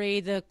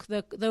delivery, the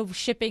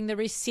shipping, the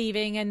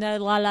receiving, and the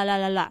la la la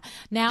la la.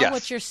 Now, Yes.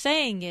 what you're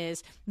saying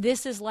is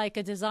this is like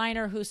a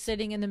designer who's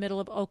sitting in the middle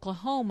of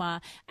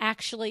Oklahoma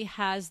actually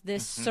has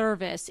this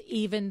service,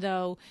 even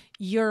though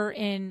you're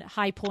in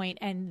High Point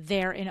and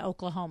they're in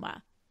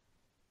Oklahoma.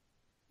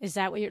 Is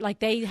that what you're like?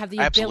 They have the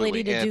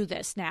ability to do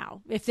this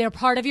now if they're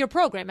part of your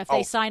program, if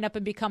they sign up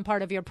and become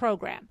part of your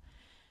program.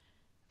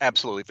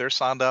 Absolutely. If they're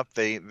signed up,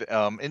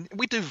 and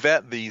we do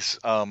vet these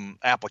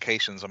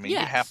applications. I mean,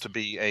 Yes. you have to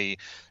be a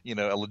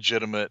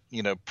legitimate,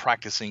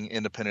 practicing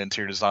independent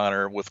interior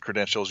designer with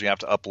credentials. You have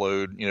to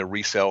upload,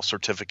 resale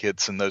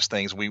certificates and those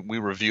things. We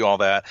review all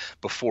that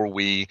before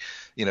we,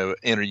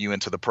 enter you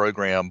into the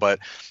program. But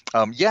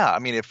I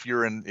mean, if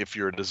you're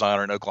a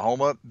designer in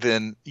Oklahoma,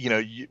 then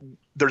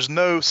there's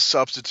no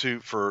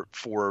substitute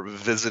for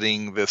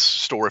visiting this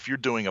store. If you're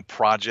doing a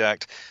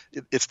project,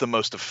 it's the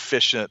most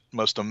efficient,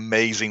 most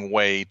amazing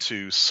way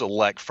to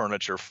select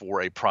furniture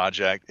for a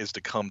project is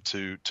to come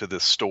to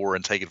this store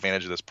and take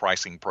advantage of this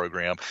pricing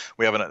program.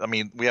 We have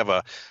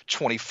a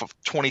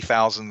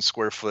 20,000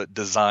 square foot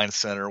design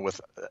center with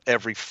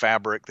every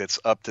fabric that's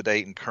up to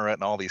date and current,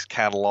 and all these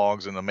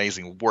catalogs and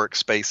amazing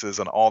workspaces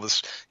and all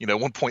this,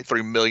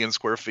 1.3 million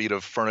square feet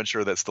of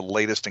furniture that's the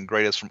latest and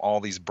greatest from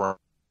all these brands.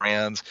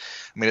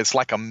 I mean, it's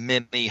like a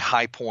mini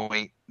High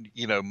Point,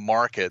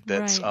 market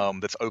that's Right.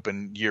 that's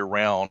open year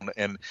round.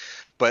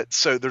 But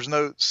so there's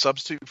no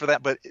substitute for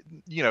that. But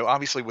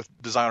obviously with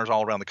designers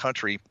all around the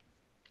country,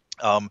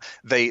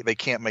 they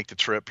can't make the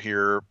trip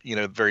here,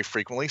 very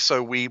frequently.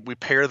 So we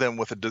pair them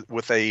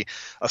with a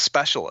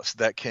specialist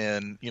that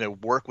can,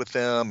 work with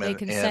them. They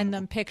can send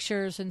them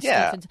pictures and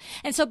Yeah. stuff.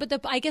 And so,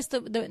 but I guess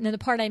the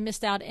part I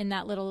missed out in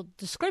that little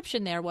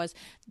description there was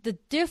the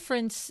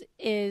difference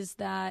is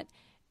that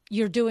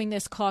you're doing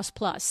this cost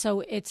plus. So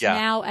it's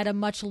now at a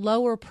much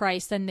lower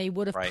price than they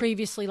would have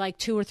previously, like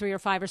 2 or 3 or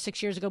 5 or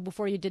 6 years ago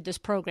before you did this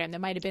program. There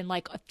might have been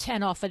like a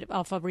 10 off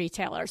a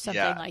retailer or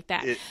something like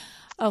that.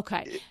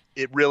 Okay.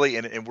 It really,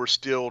 and we're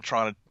still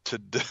trying to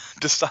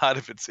decide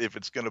if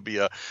it's going to be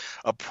a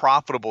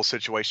profitable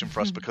situation for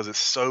us because it's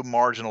so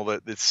marginal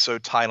that it's so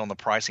tight on the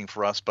pricing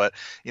for us. But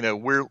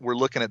we're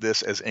looking at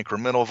this as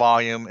incremental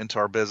volume into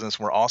our business.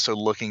 We're also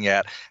looking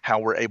at how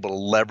we're able to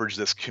leverage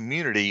this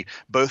community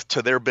both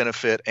to their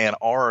benefit and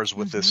ours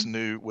with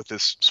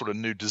this sort of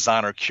new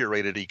designer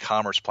curated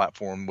e-commerce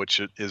platform, which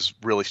is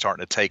really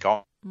starting to take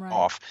off.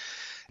 Right.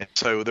 And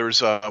so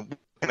there's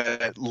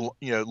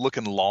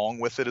looking long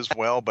with it as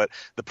well, but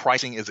the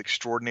pricing is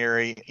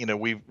extraordinary.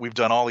 We've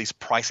done all these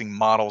pricing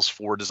models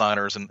for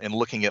designers and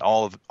looking at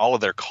all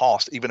of their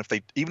costs, even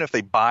if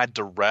they buy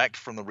direct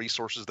from the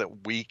resources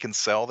that we can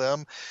sell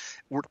them,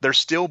 they're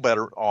still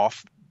better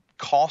off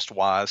cost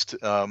wise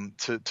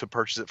to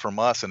purchase it from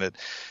us, and it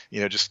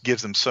just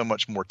gives them so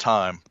much more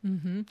time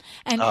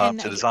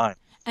to design.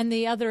 And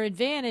the other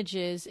advantage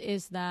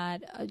is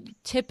that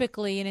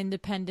typically an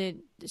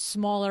independent,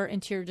 smaller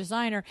interior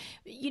designer,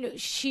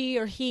 she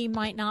or he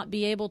might not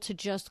be able to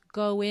just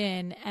go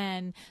in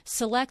and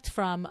select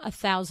from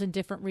 1,000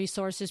 different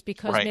resources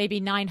because maybe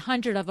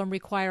 900 of them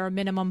require a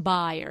minimum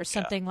buy or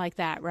something like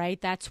that,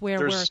 right? That's where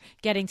we're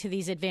getting to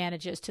these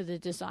advantages to the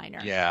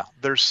designer. Yeah,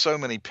 there's so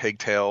many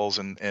pigtails,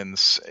 and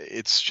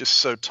it's just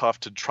so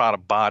tough to try to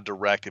buy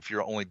direct if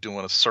you're only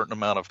doing a certain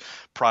amount of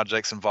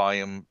projects and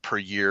volume per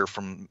year.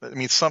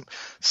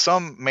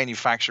 Some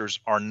manufacturers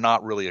are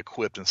not really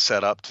equipped and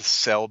set up to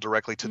sell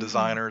directly to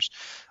designers.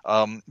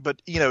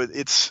 But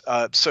it's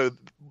so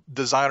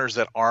designers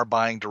that are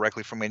buying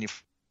directly from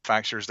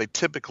manufacturers, they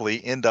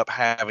typically end up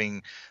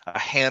having a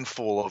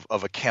handful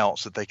of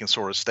accounts that they can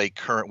sort of stay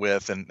current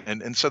with,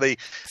 and so it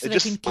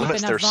just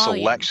limits their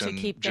selection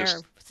to keep their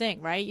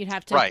thing, right? You'd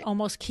have to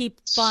almost keep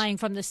buying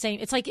from the same.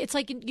 It's like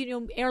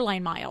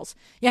airline miles.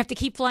 You have to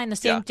keep flying the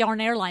same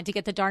darn airline to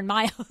get the darn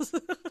miles.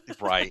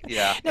 Right.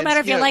 Yeah. No matter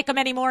if you like them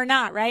anymore or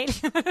not, right?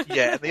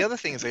 Yeah. And the other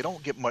thing is they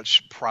don't get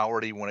much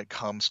priority when it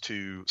comes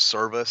to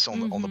service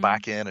on the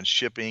back end and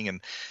shipping.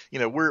 And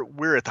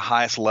we're at the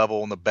highest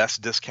level and the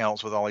best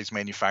discounts with all these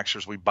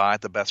manufacturers. We buy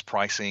at the best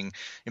pricing.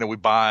 We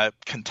buy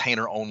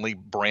container only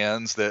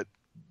brands that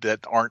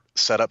aren't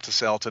set up to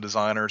sell to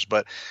designers,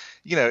 but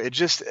it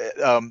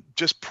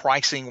just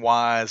pricing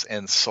wise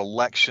and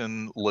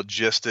selection,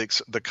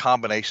 logistics, the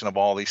combination of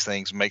all these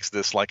things makes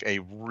this like a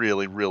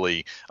really,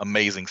 really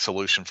amazing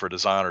solution for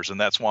designers. And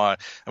that's why,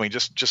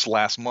 just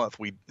last month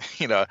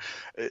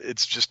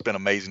it's just been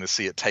amazing to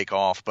see it take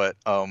off. But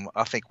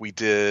I think we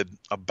did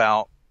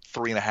about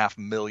 $3.5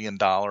 million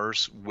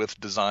with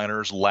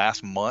designers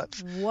last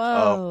month.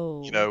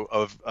 Whoa!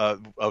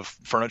 Of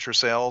furniture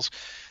sales.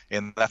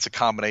 And that's a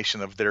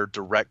combination of their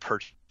direct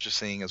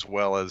purchasing as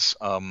well as,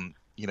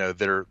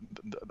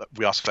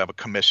 we also have a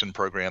commission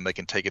program they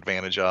can take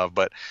advantage of.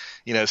 But,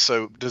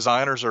 so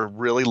designers are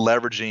really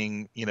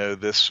leveraging,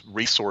 this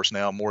resource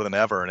now more than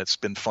ever. And it's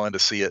been fun to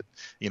see it,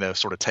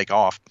 sort of take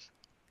off.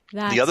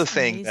 That's The other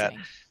thing amazing.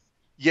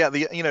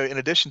 in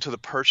addition to the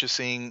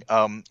purchasing,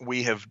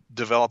 we have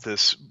developed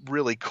this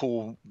really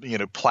cool,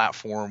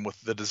 platform with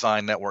the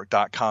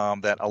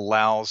designnetwork.com that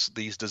allows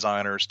these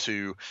designers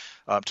to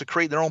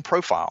create their own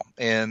profile.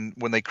 And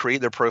when they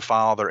create their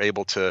profile, they're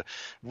able to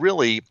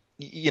really,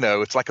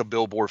 it's like a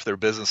billboard for their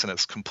business, and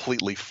it's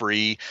completely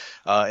free.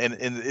 And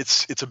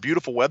it's a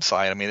beautiful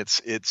website. I mean,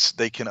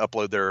 they can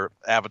upload their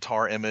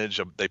avatar image,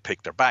 they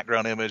pick their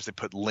background image, they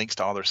put links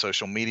to all their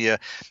social media,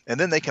 and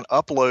then they can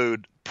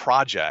upload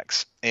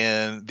projects.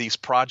 And these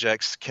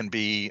projects can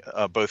be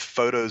both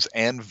photos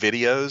and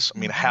videos. I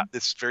mean,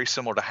 it's very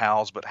similar to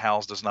Houzz, but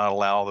Houzz does not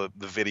allow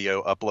the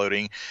video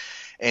uploading.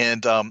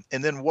 And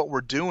then what we're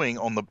doing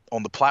on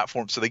the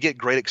platform, so they get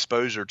great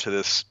exposure to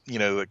this,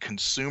 the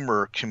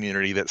consumer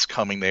community that's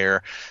coming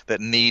there that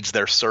needs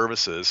their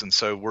services. And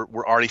so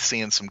we're already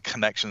seeing some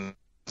connections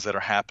that are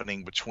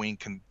happening between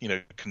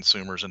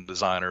consumers and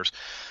designers.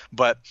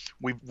 But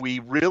we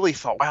really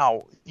thought,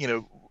 wow,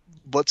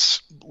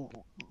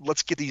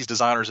 let's get these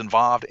designers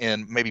involved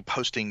in maybe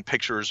posting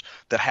pictures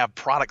that have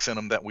products in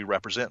them that we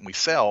represent and we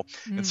sell.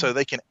 And so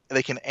they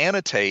can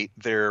annotate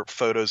their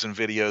photos and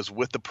videos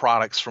with the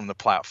products from the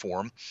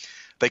platform.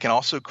 They can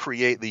also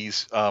create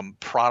these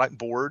product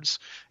boards,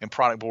 and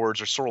product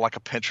boards are sort of like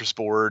a Pinterest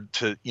board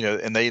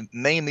and they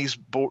name these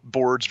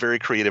boards very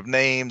creative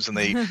names. And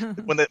they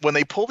when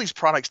they pull these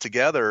products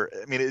together,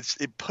 I mean,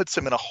 it puts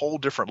them in a whole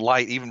different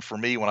light. Even for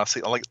me, when I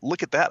see, like,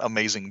 look at that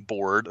amazing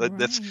board. Right.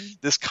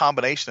 This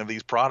combination of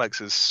these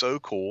products is so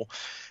cool.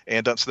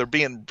 And so they're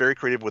being very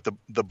creative with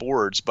the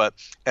boards. But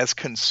as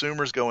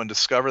consumers go and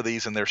discover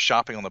these and they're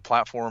shopping on the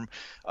platform,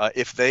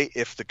 if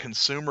the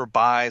consumer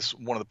buys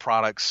one of the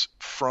products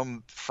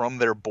from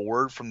their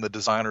board, from the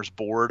designer's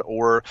board,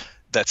 or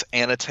that's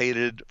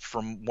annotated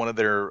from one of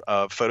their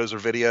photos or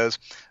videos,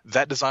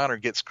 that designer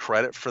gets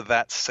credit for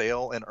that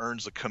sale and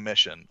earns a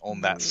commission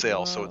on that sale.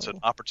 Whoa. So it's an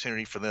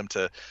opportunity for them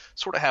to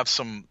sort of have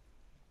some,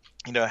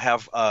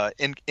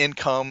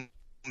 income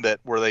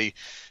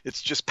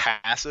it's just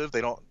passive.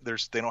 They don't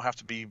have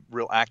to be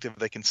real active.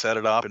 They can set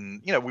it up,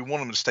 and we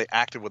want them to stay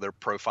active with their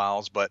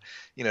profiles. But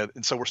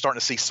and so we're starting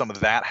to see some of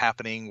that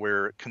happening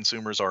where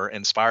consumers are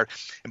inspired.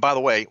 And by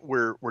the way,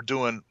 we're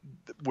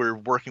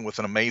working with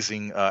an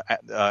amazing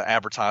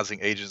advertising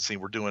agency.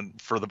 We're doing,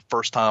 for the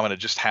first time, and it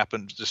just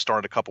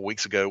started a couple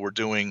weeks ago, we're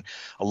doing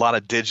a lot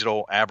of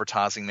digital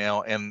advertising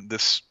now. And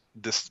this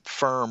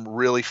firm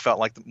really felt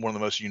like one of the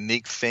most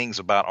unique things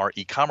about our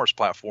e-commerce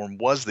platform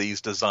was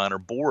these designer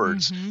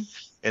boards.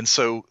 And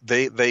so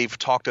they've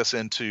talked us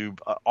into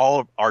all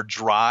of our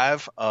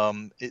drive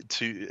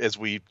as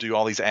we do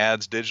all these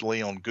ads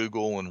digitally on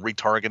Google and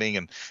retargeting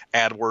and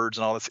AdWords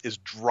and all this is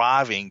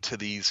driving to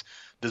these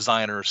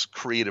designers'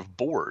 creative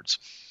boards.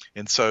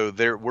 And so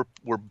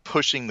we're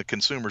pushing the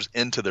consumers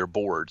into their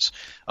boards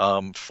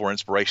for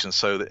inspiration.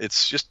 So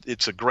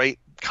it's a great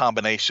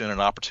combination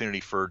and opportunity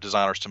for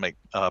designers to make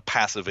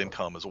passive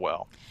income as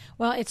well.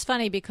 Well, it's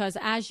funny because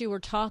as you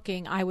were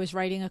talking, I was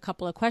writing a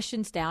couple of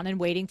questions down and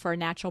waiting for a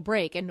natural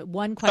break. And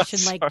one question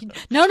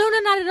no,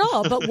 not at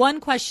all. But one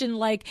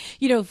question a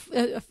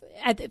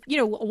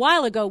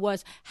while ago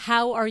was,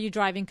 how are you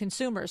driving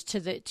consumers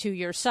to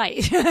your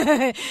site? You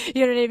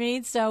know what I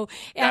mean? So,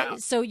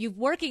 so you're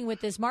working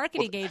with this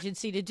marketing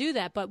agency to do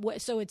that.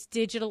 But so it's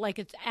digital, like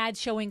it's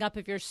ads showing up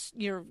if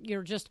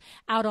you're just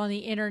out on the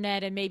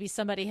internet and maybe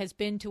somebody has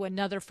been to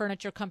another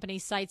furniture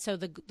company's site. So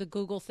the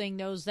Google thing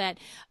knows that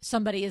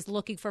somebody is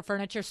looking for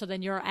furniture. So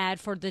then your ad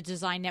for the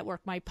Design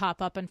Network might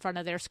pop up in front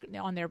of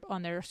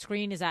on their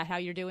screen. Is that how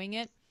you're doing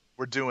it?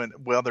 We're doing,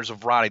 well, there's a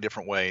variety of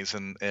different ways,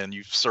 and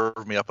you've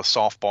served me up a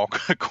softball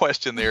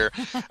question there.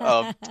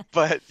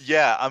 But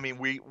yeah, I mean,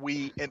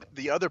 and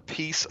the other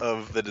piece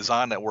of the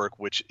Design Network,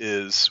 which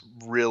is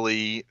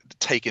really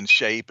taking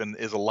shape and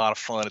is a lot of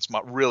fun, it's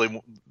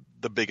really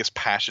the biggest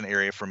passion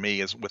area for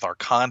me, is with our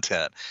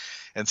content.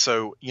 And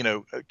so,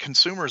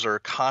 consumers are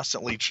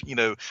constantly,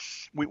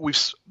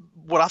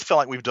 what I feel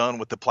like we've done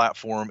with the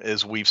platform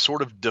is we've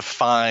sort of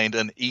defined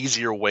an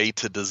easier way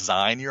to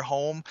design your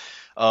home.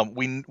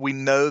 We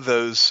know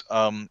those,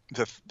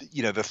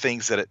 the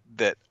things that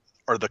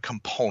are the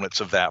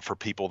components of that for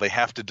people. They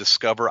have to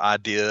discover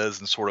ideas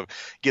and sort of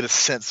get a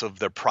sense of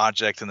their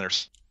project and their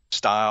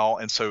style.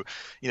 And so,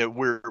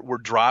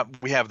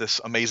 we have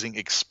this amazing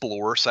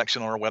explore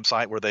section on our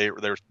website where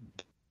they're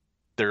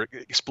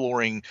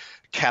exploring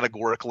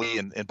categorically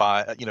and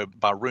by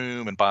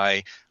room and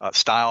by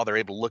style. They're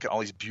able to look at all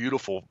these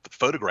beautiful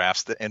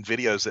photographs and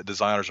videos that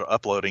designers are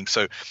uploading.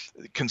 So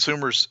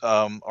consumers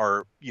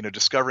are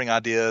discovering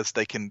ideas.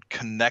 They can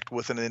connect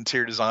with an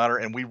interior designer,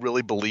 and we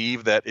really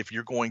believe that if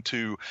you're going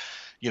to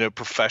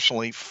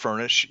professionally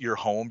furnish your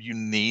home, you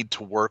need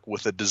to work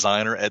with a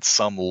designer at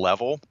some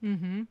level.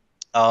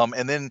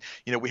 And then,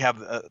 we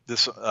have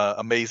this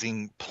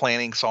amazing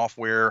planning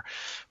software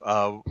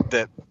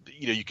that,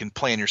 you can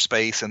plan your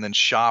space and then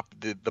shop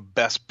the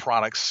best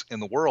products in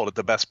the world at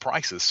the best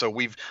prices. So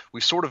we've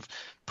sort of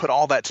put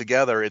all that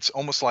together. It's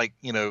almost like,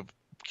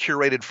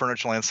 curated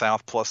Furnitureland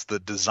South plus the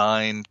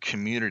design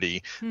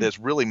community that's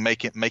really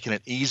making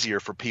it easier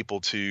for people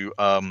to,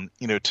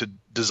 to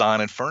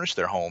design and furnish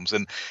their homes.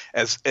 And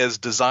as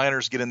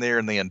designers get in there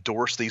and they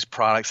endorse these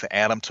products, they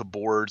add them to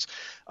boards,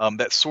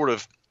 that sort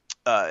of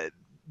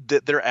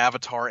their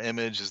avatar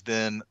image is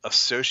then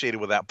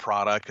associated with that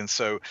product, and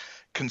so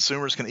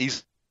consumers can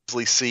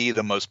easily see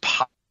the most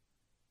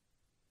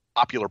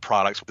popular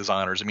products with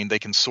designers. I mean, they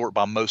can sort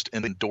by most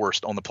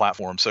endorsed on the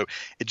platform, so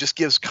it just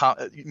gives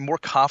more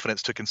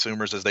confidence to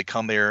consumers as they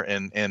come there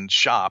and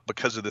shop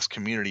because of this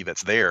community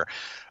that's there.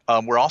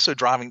 We're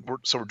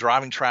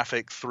driving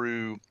traffic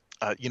through,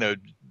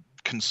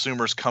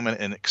 consumers coming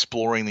and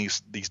exploring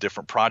these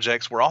different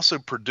projects. We're also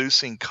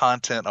producing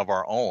content of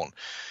our own,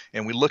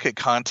 and we look at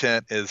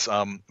content as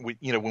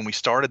when we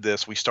started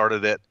this, we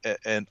started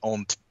it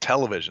on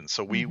television.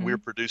 So we're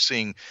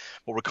producing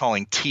what we're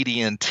calling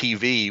TDN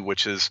TV,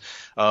 which is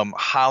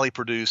highly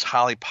produced,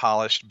 highly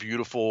polished,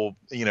 beautiful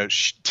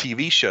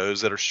TV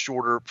shows that are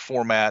shorter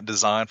format,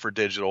 designed for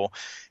digital,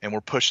 and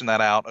we're pushing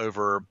that out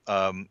over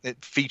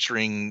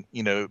featuring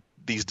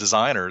these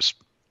designers.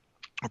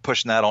 We're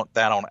pushing that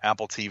on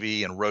Apple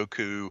TV and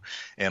Roku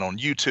and on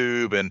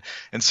YouTube,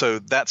 and so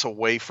that's a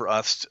way for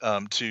us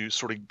to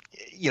sort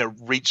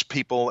of reach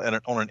people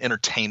on an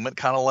entertainment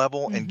kind of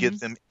level and get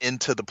them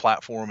into the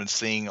platform and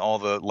seeing all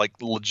the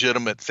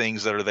legitimate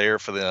things that are there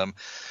for them.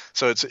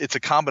 So it's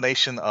a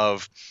combination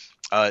of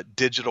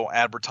digital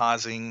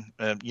advertising,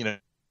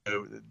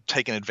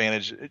 taking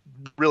advantage,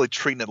 really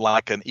treating it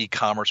like an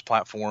e-commerce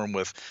platform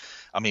with,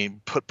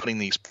 putting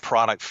these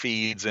product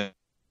feeds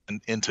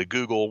into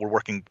Google. We're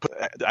working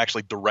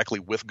actually directly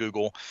with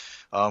Google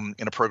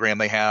in a program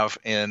they have,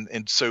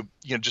 and so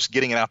just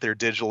getting it out there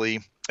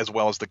digitally, as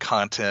well as the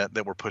content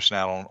that we're pushing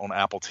out on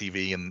Apple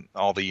TV and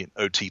all the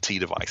OTT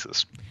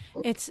devices.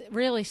 It's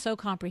really so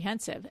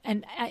comprehensive,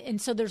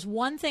 and so there's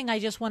one thing I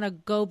just want to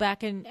go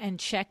back and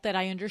check that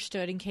I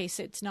understood in case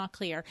it's not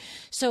clear.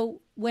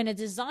 So when a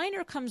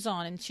designer comes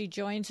on and he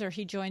joins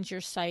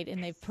your site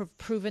and they've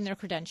proven their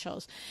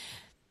credentials,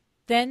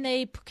 then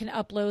they can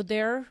upload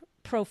their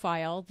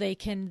profile. They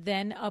can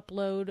then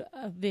upload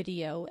a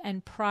video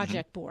and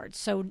project boards.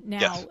 So now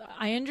Yes.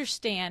 I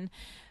understand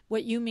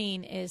what you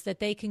mean is that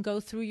they can go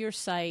through your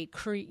site,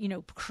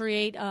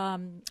 create.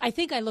 I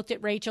think I looked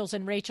at Rachel's,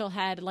 and Rachel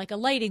had like a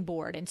lighting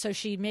board, and so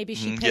she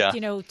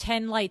picked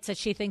 10 lights that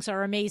she thinks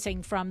are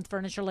amazing from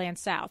Furnitureland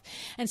South.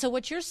 And so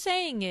what you're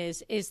saying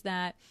is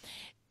that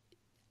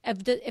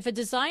if a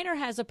designer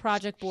has a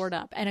project board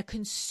up and a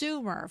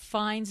consumer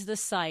finds the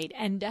site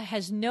and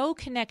has no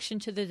connection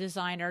to the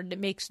designer, that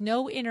makes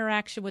no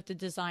interaction with the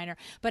designer,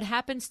 but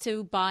happens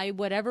to buy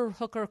whatever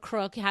hook or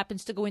crook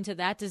happens to go into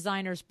that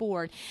designer's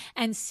board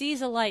and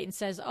sees a light and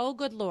says, oh,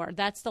 good Lord,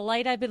 that's the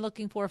light I've been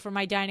looking for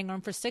my dining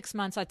room for 6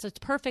 months. That's a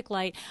perfect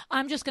light.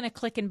 I'm just going to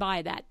click and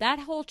buy that. That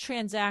whole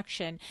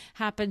transaction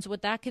happens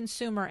with that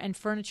consumer and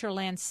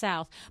Furnitureland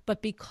South.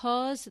 But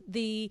because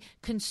the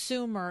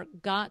consumer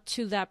got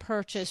to that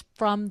purchase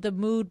from the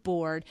mood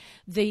board,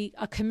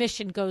 a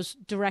commission goes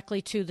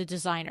directly to the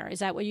designer. Is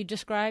that what you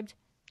described?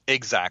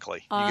 Exactly.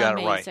 You got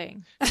it right.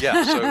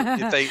 Yeah. So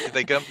if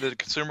the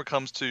consumer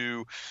comes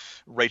to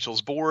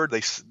Rachel's board,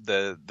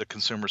 the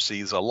consumer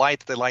sees a light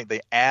that they like,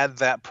 they add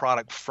that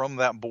product from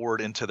that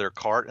board into their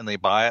cart and they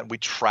buy it. We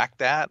track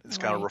that. It's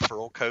got a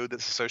referral code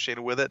that's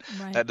associated with it.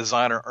 Right. That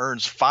designer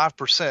earns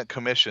 5%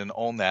 commission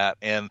on that,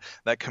 and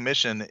that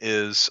commission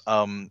is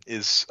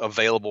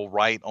available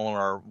right on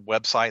our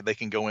website. They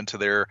can go into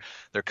their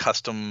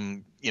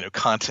custom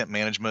content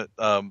management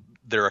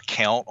their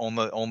account on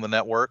the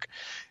network,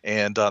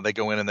 and they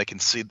go in and they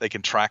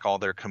can track all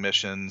their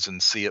commissions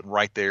and see it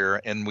right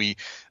there. And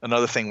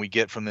another thing we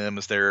get from them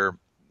is their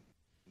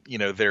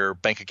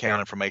bank account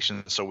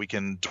information, so we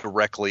can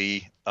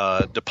directly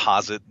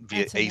deposit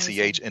via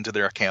ACH into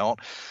their account.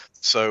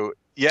 So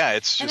yeah,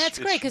 and that's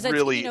great because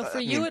really, for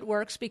you it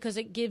works because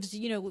it gives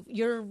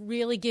you're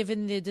really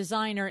giving the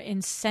designer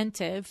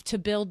incentive to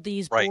build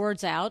these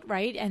boards out,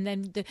 right? And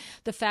then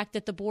the fact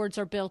that the boards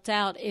are built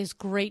out is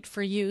great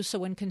for you. So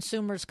when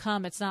consumers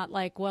come, it's not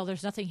like, well,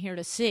 there's nothing here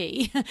to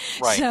see.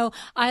 Right. So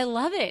I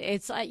love it.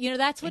 It's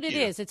that's what it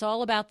is. It's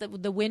all about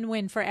the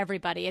win-win for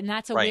everybody, and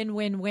that's a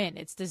win-win-win.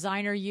 It's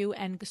designer, you,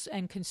 and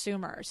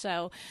consumer.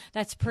 So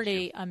that's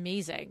pretty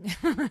amazing.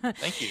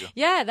 Thank you.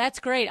 Yeah, that's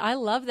great. I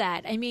love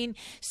that. I mean,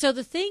 so the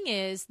the thing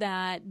is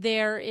that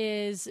there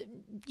is,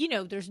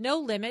 there's no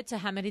limit to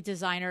how many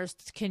designers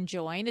can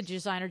join. A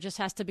designer just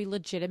has to be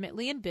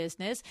legitimately in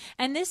business.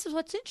 And this is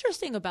what's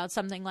interesting about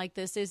something like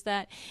this, is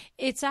that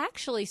it's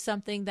actually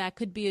something that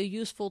could be a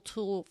useful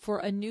tool for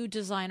a new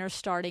designer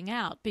starting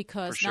out,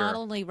 because not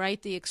only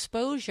the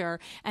exposure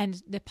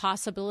and the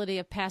possibility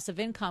of passive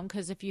income,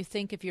 because if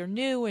you're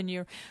new and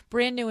you're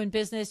brand new in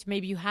business,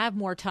 maybe you have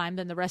more time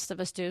than the rest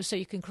of us do, so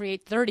you can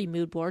create 30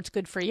 mood boards.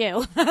 Good for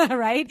you.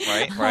 Right.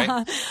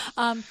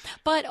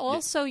 But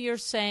also you're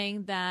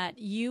saying that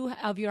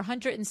of your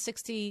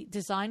 160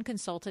 design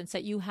consultants,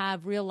 that you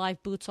have real life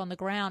boots on the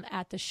ground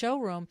at the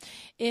showroom.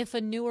 If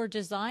a newer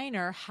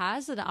designer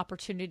has an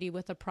opportunity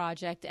with a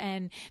project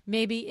and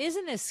maybe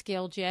isn't as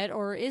skilled yet,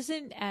 or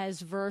isn't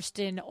as versed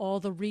in all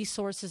the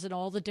resources and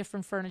all the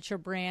different furniture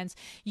brands,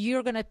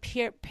 you're going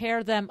to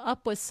pair them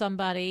up with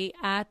somebody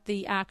at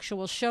the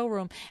actual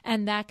showroom,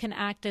 and that can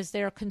act as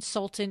their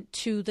consultant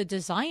to the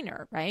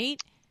designer,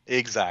 right?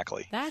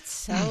 Exactly. That's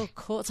so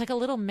cool. It's like a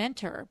little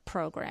mentor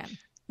program.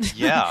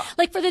 Yeah.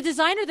 Like for the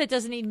designer that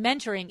doesn't need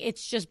mentoring,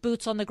 it's just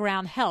boots on the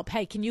ground help.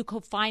 Hey, can you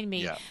go find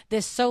me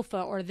this sofa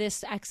or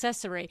this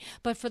accessory?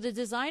 But for the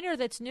designer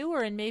that's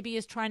newer and maybe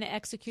is trying to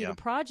execute a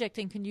project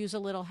and can use a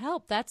little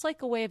help, that's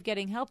like a way of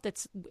getting help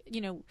that's,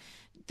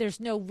 there's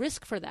no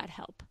risk for that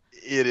help.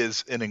 It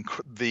is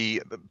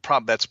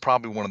that's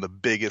probably one of the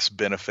biggest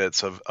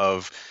benefits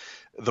of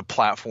the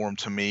platform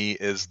to me,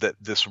 is that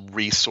this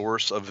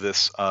resource of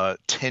this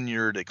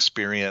tenured,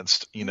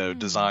 experienced,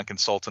 design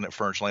consultant at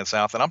Furnishing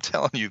South. And I'm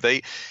telling you,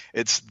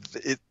 it's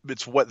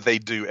what they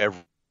do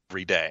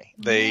every day.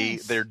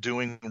 They're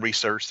doing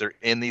research. They're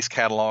in these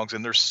catalogs,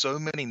 and there's so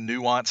many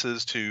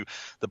nuances to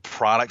the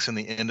products in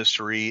the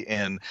industry,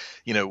 and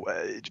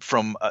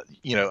from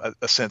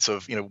a sense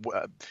of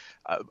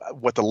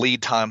what the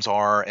lead times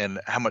are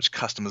and how much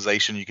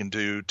customization you can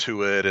do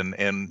to it, and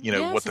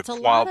what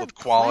the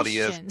quality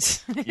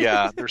is.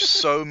 Yeah, there's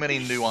so many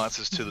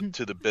nuances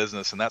to the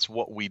business, and that's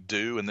what we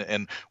do.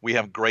 And we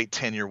have great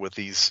tenure with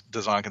these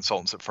design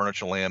consultants at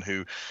Furniture Land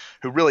who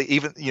really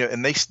even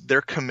and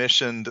they're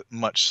commissioned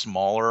much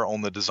smaller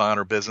on the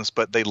designer business,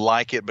 but they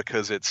like it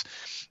because it's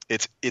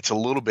a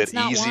little bit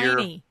easier.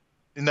 Whiny.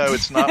 No,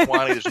 it's not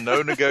whiny. There's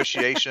no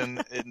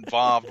negotiation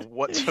involved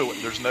whatsoever.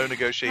 There's no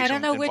negotiation involved.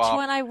 I don't know which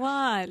one I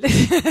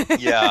want.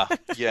 Yeah.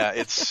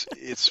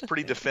 It's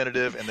pretty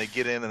definitive, and they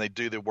get in and they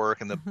do the work,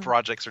 and the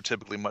projects are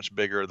typically much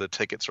bigger. The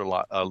tickets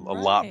are a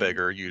lot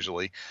bigger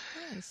usually.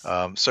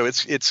 Nice. So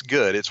it's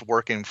good. It's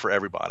working for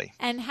everybody.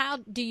 And how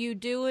do you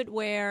do it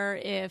where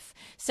if,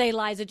 say,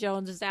 Liza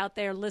Jones is out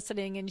there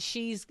listening and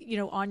she's,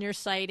 on your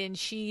site, and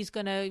she's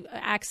going to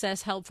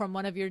access help from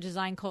one of your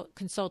design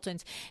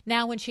consultants.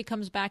 Now, when she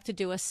comes back to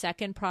do a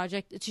second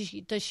project,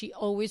 does she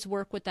always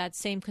work with that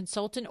same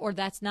consultant, or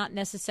that's not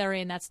necessary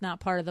and that's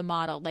not part of the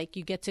model? Like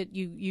you get to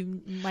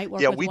you might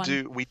work with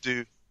one.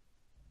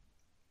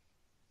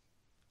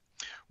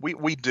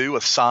 We do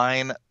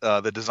assign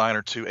the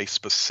designer to a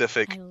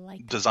specific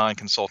design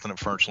consultant at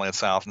Furniture Land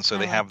South, and so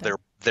they have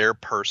their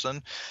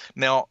person.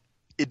 Now,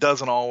 it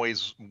doesn't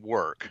always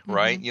work,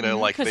 right?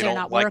 Like because they're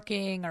not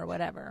working or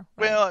whatever.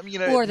 Right?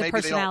 Well, or the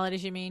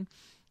personalities, you mean?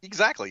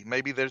 Exactly.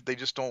 Maybe they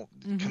just don't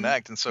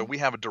connect. And so we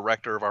have a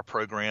director of our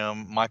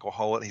program, Michael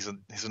Hullett. He's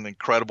an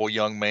incredible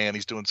young man.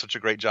 He's doing such a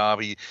great job.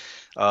 He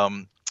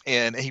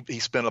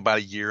spent about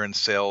a year in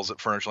sales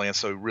at Furniture Land,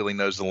 so he really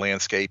knows the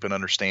landscape and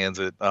understands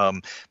it.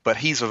 But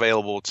he's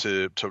available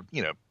to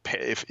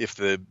if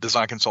the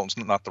design consultant's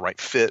not the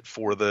right fit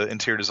for the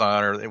interior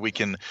designer, we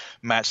can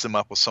match them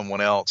up with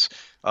someone else.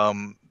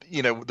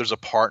 There's a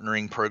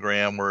partnering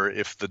program where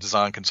if the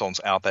design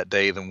consultant's out that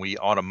day, then we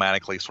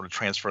automatically sort of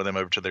transfer them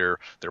over to their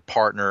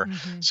partner.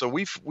 So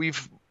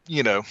we've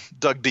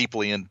dug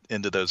deeply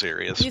into those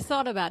areas. You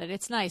thought about it.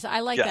 It's nice. I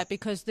like that,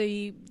 because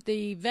the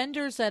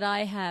vendors that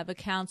I have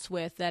accounts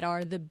with that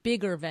are the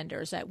bigger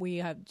vendors that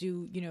we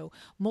do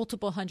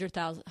multiple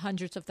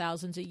hundreds of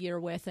thousands a year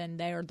with, and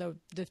they are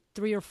the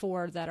 3 or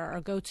 4 that are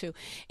our go-to.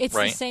 It's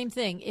the same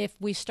thing. If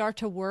we start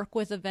to work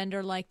with a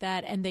vendor like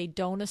that and they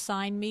don't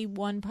assign me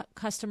one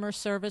customer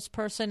service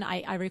person,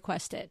 I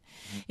request it.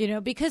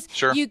 Because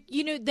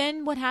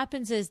then what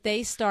happens is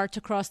they start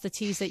to cross the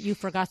T's that you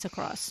forgot to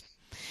cross.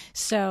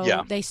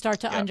 So they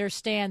start to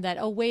understand that,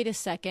 oh, wait a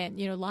second,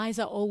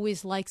 Liza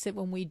always likes it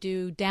when we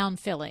do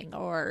downfilling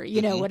or,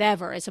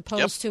 whatever, as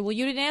opposed to, well,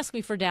 you didn't ask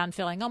me for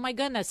downfilling. Oh, my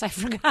goodness, I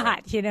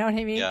forgot. You know what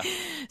I mean? Yeah.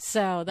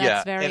 So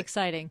that's very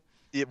exciting.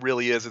 It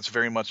really is. It's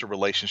very much a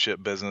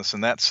relationship business,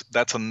 and that's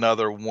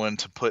another one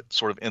to put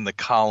sort of in the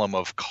column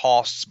of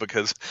costs,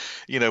 because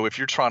if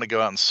you're trying to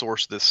go out and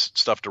source this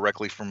stuff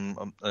directly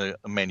from a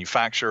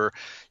manufacturer,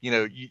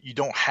 you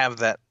don't have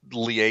that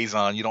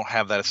liaison, you don't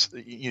have that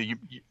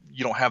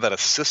you don't have that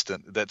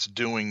assistant that's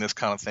doing this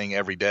kind of thing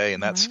every day,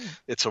 and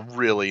it's a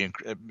really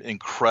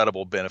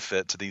incredible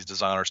benefit to these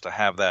designers to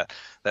have that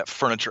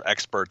furniture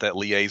expert, that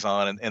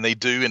liaison, and they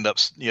do end up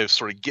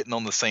sort of getting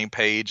on the same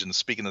page and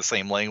speaking the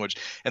same language,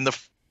 and the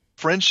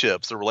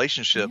friendships, the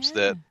relationships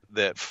that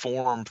that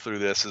form through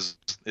this is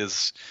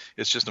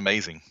it's just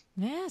amazing.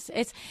 Yes,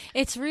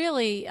 it's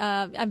really,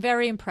 I'm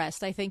very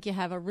impressed. I think you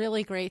have a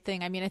really great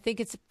thing. I mean, I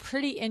think it's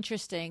pretty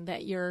interesting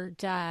that your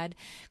dad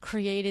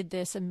created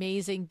this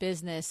amazing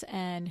business,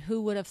 and who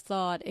would have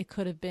thought it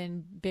could have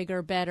been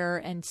bigger, better,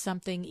 and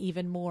something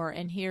even more.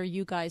 And here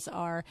you guys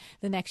are,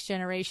 the next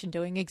generation,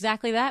 doing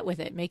exactly that with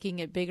it, making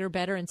it bigger,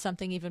 better, and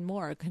something even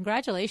more.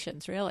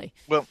 Congratulations, really.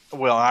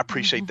 Well, I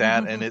appreciate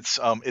that, and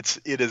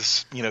it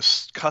is,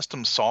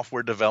 custom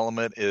software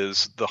development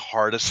is the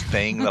hardest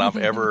thing that I've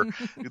ever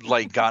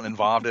gotten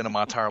involved in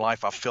my entire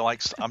life. I feel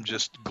like I'm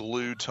just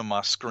glued to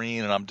my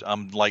screen, and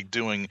I'm like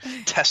doing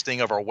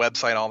testing of our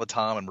website all the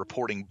time and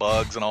reporting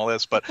bugs and all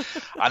this. But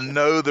I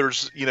know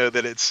there's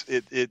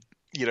that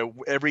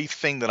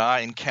everything that I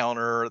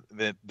encounter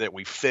that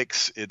we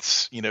fix,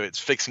 it's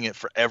fixing it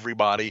for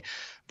everybody.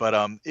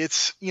 But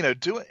it's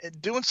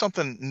doing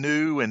something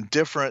new and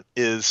different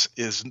is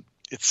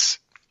it's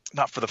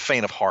not for the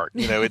faint of heart.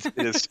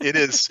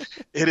 It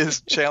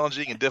is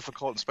challenging and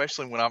difficult,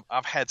 especially when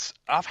I've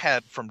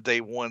had from day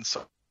one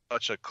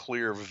such a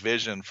clear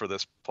vision for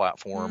this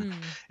platform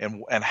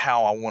and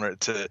how I want it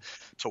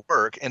to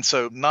work. And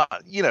so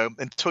not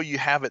until you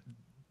have it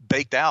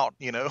baked out,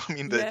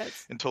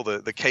 until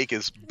the cake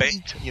is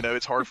baked,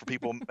 it's hard for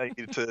people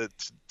to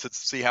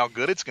see how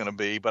good it's going to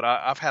be. But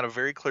I've had a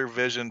very clear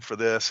vision for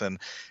this, and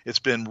it's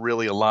been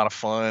really a lot of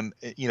fun,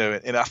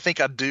 and I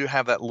think I do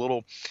have that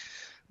little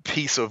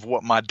piece of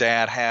what my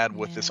dad had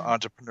with this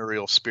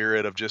entrepreneurial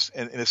spirit of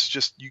and it's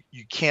just,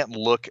 you can't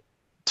look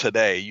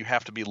today, you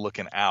have to be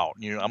looking out.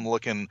 I'm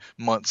looking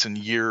months and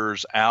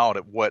years out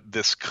at what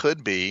this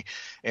could be,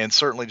 and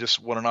certainly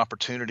just what an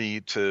opportunity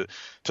to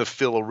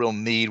fill a real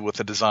need with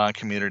the design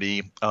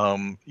community.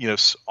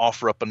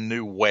 Offer up a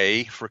new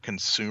way for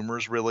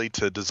consumers really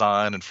to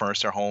design and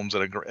furnish their homes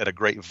at a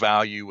great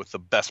value with the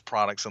best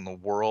products in the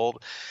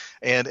world.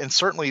 And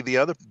certainly the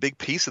other big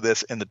piece of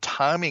this and the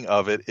timing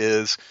of it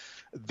is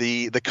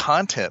the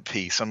content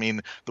piece. I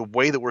mean, the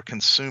way that we're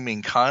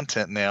consuming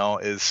content now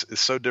is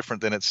so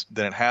different than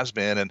it has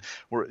been, and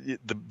we're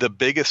the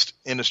biggest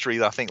industry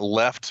that I think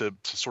left to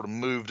sort of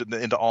move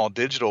into all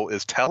digital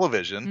is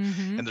television,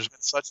 and there's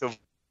been such a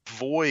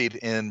void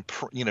in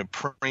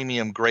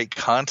premium great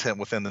content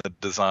within the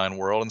design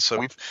world. And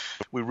so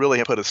we really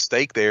have put a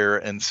stake there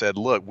and said,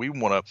 look, we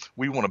want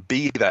to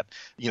be that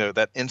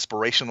that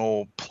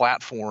inspirational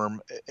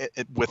platform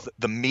with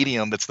the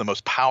medium that's the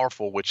most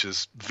powerful, which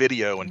is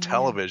video and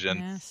television.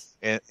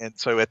 Yes. And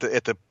so at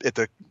the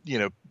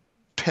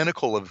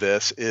pinnacle of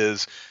this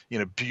is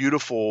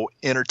beautiful,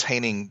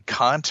 entertaining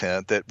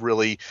content that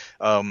really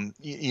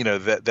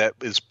that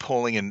is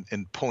pulling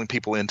and pulling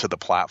people into the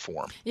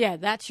platform. Yeah,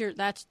 that's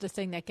the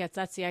thing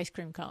that's the ice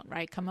cream cone,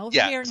 right? Come over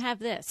here and have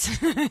this.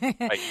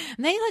 Right.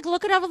 And they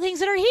look at all the things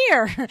that are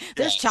here.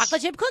 There's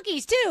chocolate chip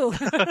cookies too.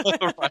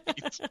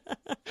 Right.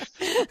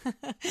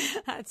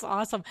 That's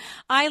awesome.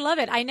 I love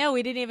it. I know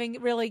we didn't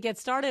even really get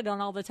started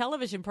on all the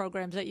television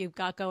programs that you've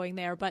got going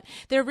there, but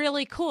they're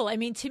really cool. I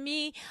mean, to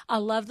me, I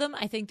love them.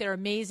 I think they're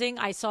amazing.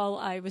 I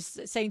was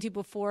saying to you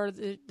before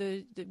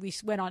we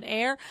went on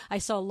air, I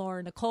saw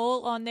Laura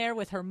Nicole on there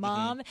with her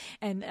mom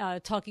and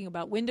talking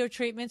about window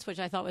treatments, which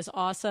I thought was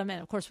awesome.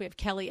 And of course, we have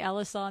Kelly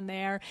Ellis on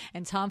there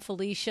and Tom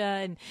Felicia.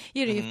 And,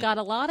 you've got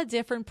a lot of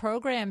different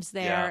programs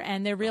there,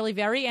 and they're really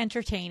very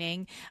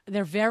entertaining.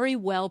 They're very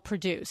well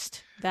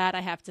produced, that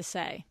I have to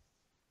say.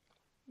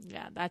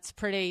 Yeah, that's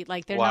pretty, they're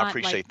not. Well, I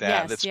appreciate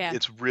that.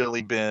 It's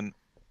really been.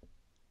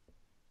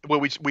 Well,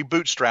 we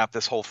bootstrapped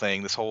this whole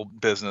thing, this whole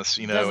business,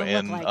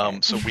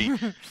 and so we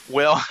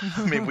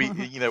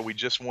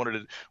just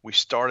we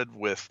started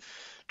with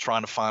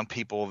trying to find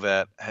people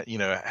that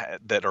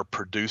that are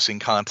producing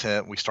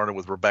content. We started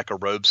with Rebecca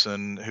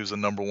Robeson, who's the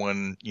number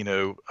one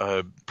interior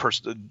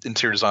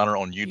designer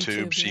on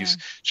YouTube.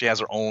 She has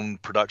her own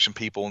production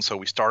people, and so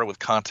we started with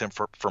content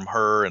from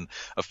her and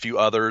a few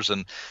others,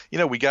 and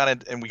we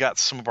got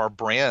some of our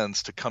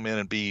brands to come in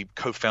and be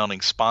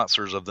co-founding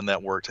sponsors of the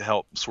network to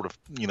help sort of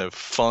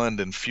fund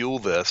and fuel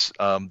this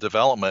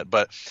development.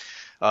 But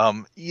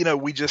I've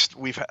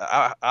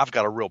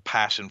got a real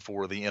passion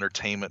for the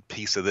entertainment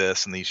piece of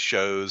this and these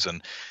shows,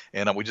 and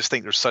we just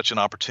think there's such an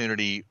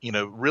opportunity.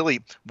 Really,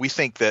 we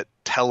think that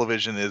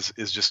television is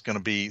just going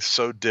to be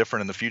so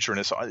different in the future, and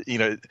it's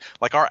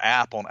like our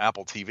app on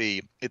Apple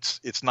TV.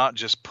 It's not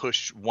just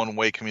push one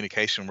way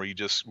communication where you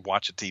just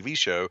watch a TV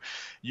show.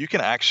 You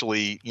can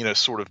actually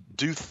sort of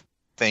do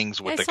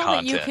things with the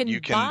content. You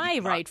can buy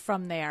right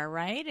from there,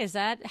 right? Is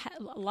that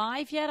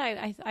live yet?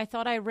 I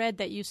thought I read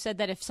that you said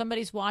that if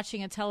somebody's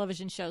watching a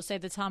television show, say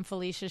the Tom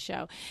Felicia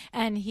show,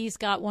 and he's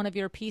got one of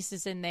your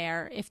pieces in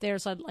there, if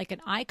there's an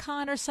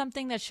icon or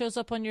something that shows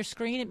up on your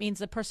screen, it means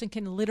the person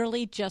can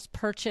literally just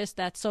purchase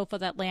that sofa,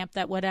 that lamp,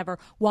 that whatever,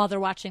 while they're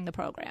watching the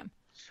program.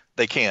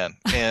 They can,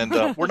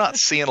 and we're not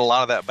seeing a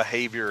lot of that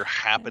behavior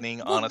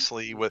happening,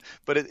 honestly.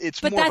 But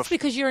it's but more that's of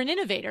because you're an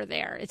innovator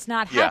there. It's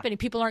not happening.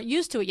 People aren't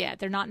used to it yet.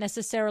 They're not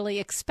necessarily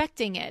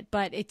expecting it,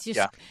 but it's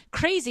just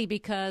crazy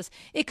because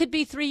it could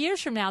be 3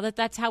 years from now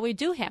that's how we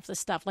do half the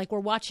stuff. Like we're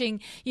watching,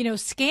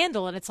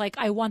 Scandal, and it's like,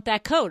 I want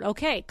that coat.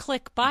 Okay,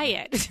 click, buy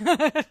it.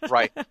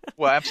 Right.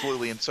 Well,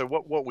 absolutely. And so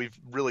what we've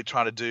really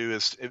tried to do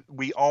is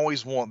we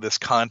always want this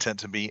content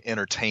to be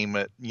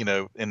entertainment,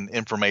 and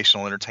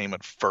informational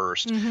entertainment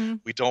first. Mm-hmm.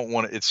 We don't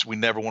want it. We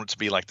never want it to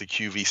be like the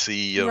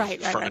QVC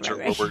of furniture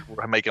right. where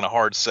we're making a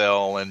hard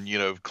sell and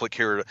click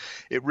here.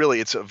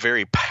 It's a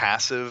very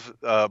passive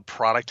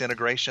product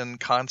integration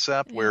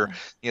concept where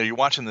you're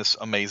watching this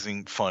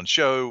amazing fun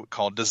show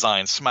called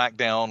Design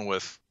Smackdown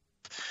with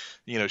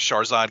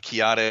Sharzad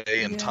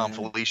Kiade and Tom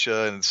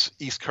Felicia, and it's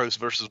East Coast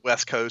versus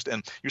West Coast,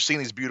 and you're seeing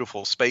these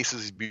beautiful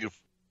spaces, these beautiful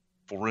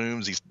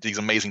rooms, these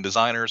amazing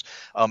designers,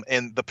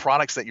 and the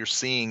products that you're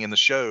seeing in the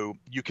show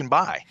you can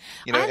buy,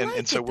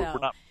 so we're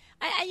not.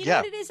 You know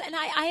what it is? And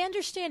I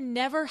understand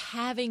never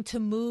having to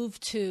move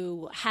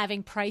to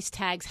having price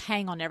tags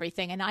hang on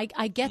everything. And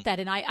I get that.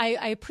 And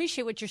I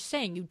appreciate what you're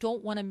saying. You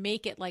don't want to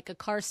make it like a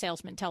car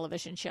salesman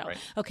television show. Right.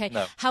 Okay.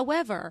 No.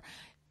 However,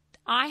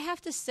 I have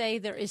to say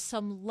there is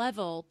some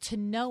level to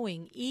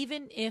knowing,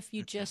 even if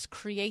you just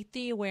create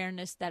the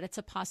awareness that it's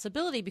a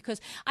possibility, because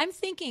I'm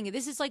thinking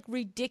this is like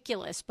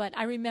ridiculous. But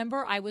I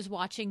remember I was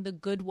watching The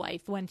Good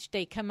Wife when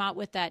they come out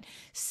with that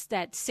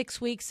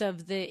 6 weeks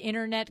of the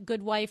internet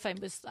Good Wife. I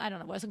don't know,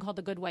 it wasn't called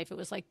The Good Wife. It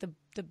was like the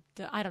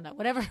I don't know,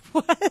 whatever it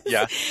was.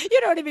 Yeah.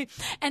 You know what I mean?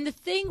 And the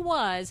thing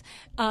was,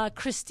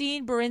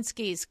 Christine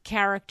Baranski's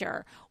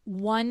character,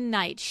 one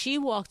night she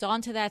walked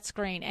onto that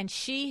screen and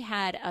she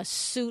had a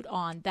suit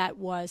on that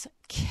was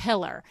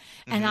killer.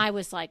 And I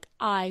was like,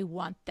 I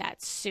want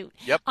that suit.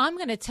 Yep. I'm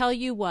going to tell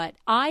you what,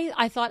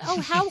 I thought,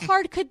 how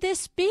hard could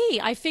this be?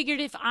 I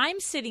figured if I'm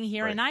sitting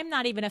here and I'm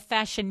not even a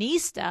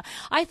fashionista,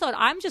 I thought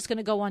I'm just going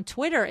to go on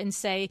Twitter and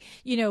say,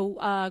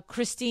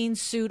 Christine's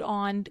suit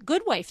on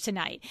Good Wife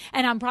tonight.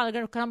 And I'm probably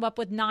going to come up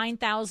with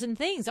 9,000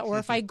 things. Or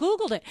if I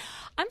Googled it,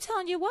 I'm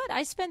telling you what,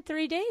 I spent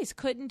 3 days,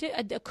 couldn't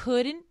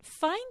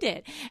find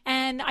it.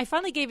 And I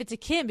finally gave it to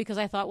Kim because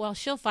I thought, well,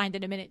 she'll find it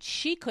in a minute.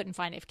 She couldn't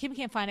find it. If Kim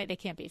can't find it, it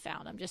can't be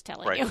found. I'm just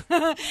telling you.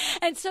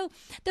 And so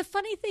the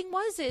funny thing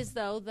is,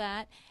 though,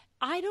 that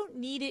I don't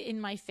need it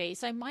in my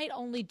face. I might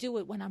only do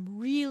it when I'm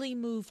really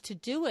moved to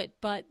do it.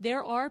 But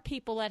there are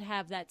people that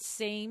have that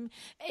same,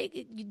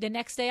 the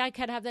next day I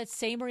could have that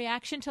same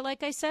reaction to,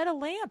 like I said, a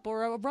lamp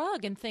or a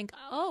rug and think,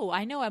 oh,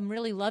 I know I'm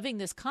really loving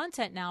this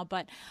content now,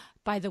 but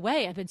by the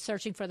way, I've been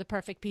searching for the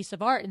perfect piece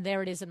of art, and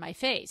there it is in my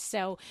face.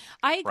 So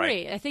I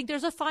agree. Right. I think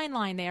there's a fine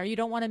line there. You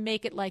don't want to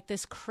make it like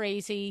this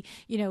crazy,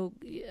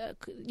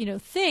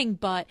 thing,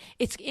 but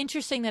it's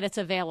interesting that it's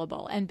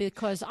available. And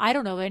because I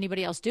don't know of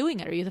anybody else doing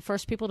it. Are you the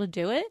first people to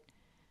do it?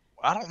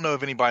 I don't know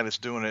of anybody that's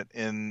doing it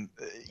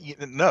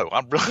no,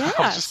 I'm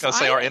just going to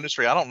say our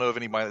industry. I don't know of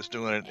anybody that's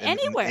doing it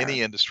in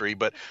any industry,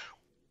 but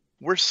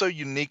we're so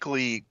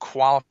uniquely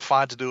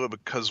qualified to do it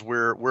because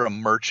we're a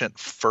merchant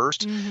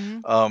first,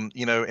 and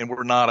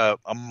we're not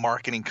a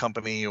marketing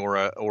company or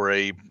a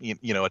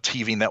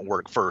TV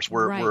network first.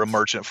 We're a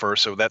merchant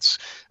first, so that's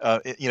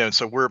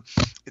so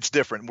it's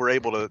different. We're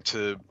able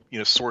to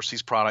source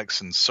these products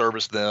and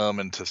service them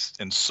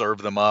and serve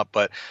them up.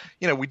 But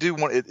we do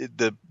want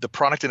the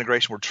product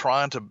integration. We're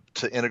trying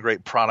to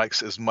integrate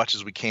products as much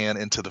as we can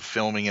into the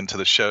filming, into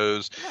the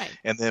shows,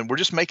 and then we're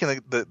just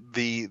making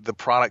the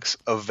products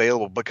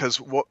available because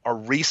what our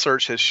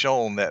research has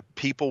shown that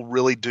people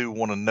really do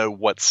want to know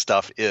what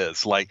stuff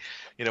is. Like,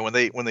 when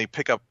they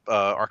pick up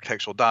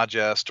Architectural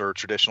Digest or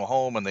Traditional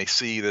Home and they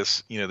see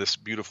this, this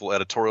beautiful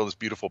editorial, this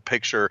beautiful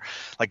picture,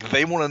 like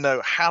they want to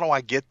know, how do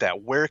I get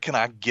that? Where can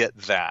I get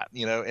that?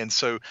 And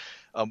so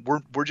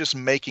we're just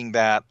making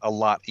that a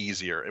lot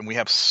easier. And we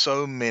have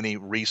so many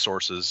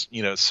resources,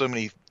 so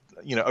many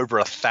over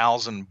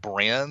 1,000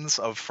 brands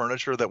of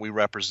furniture that we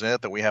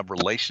represent, that we have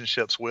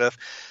relationships with.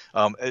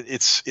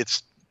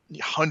 It's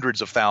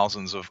hundreds of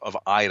thousands of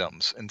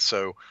items. And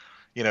so,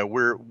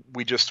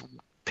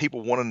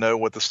 people want to know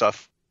what the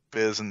stuff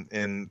is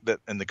and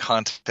the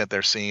content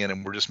they're seeing,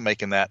 and we're just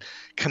making that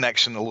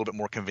connection a little bit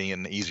more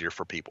convenient and easier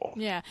for people.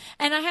 Yeah.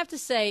 And I have to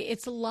say,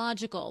 it's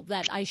logical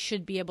that I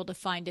should be able to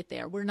find it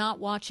there. We're not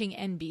watching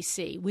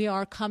NBC. We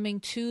are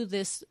coming to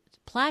this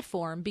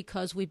platform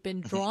because we've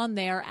been drawn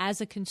there as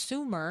a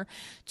consumer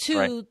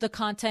to the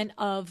content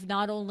of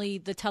not only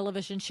the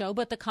television show,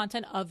 but the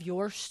content of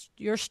your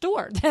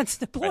store. That's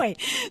the point.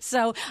 Right.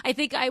 So I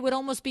think I would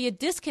almost be a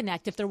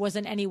disconnect if there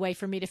wasn't any way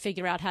for me to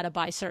figure out how to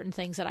buy certain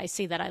things that I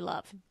see that I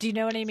love. Do you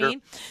know what I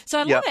mean? So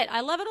I love it.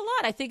 I love it a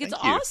lot. I think it's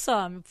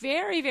awesome.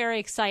 Very, very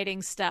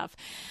exciting stuff.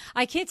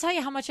 I can't tell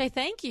you how much I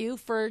thank you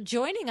for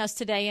joining us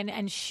today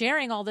and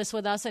sharing all this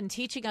with us and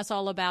teaching us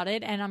all about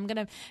it. And I'm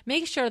going to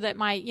make sure that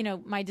my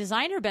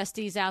designer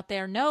besties out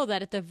there know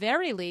that at the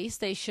very least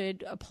they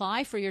should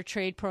apply for your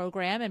trade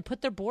program and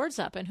put their boards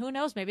up. And who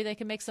knows, maybe they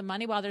can make some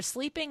money while they're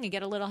sleeping and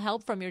get a little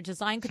help from your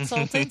design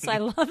consultants. I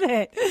love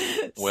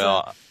it.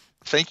 Well,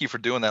 thank you for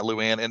doing that,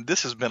 LuAnn. And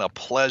this has been a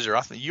pleasure.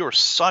 I think you are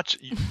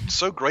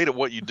so great at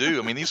what you do.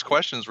 I mean, these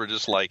questions were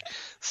just like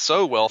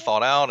so well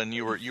thought out, and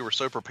you were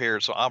so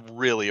prepared. So I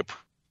really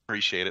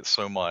appreciate it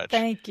so much.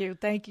 Thank you.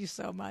 Thank you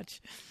so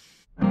much.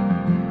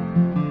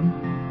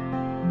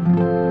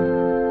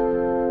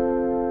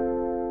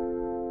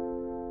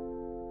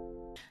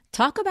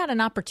 Talk about an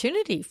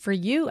opportunity for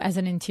you as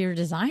an interior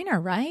designer,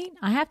 right?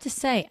 I have to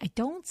say, I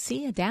don't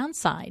see a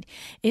downside.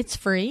 It's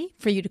free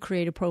for you to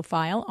create a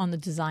profile on the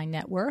Design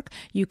Network.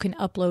 You can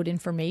upload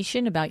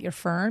information about your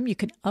firm. You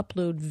can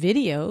upload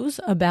videos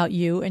about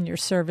you and your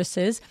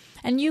services,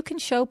 and you can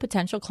show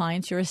potential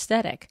clients your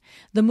aesthetic.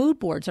 The mood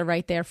boards are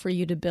right there for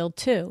you to build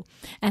too.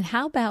 And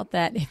how about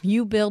that if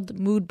you build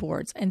mood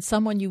boards and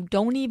someone you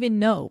don't even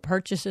know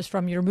purchases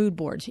from your mood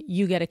boards,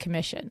 you get a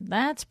commission.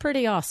 That's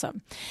pretty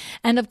awesome.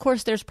 And of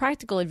course, there's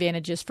practical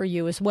advantages for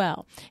you as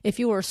well. If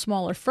you were a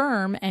smaller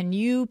firm and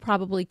you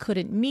probably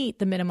couldn't meet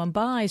the minimum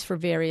buys for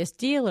various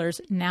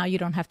dealers, now you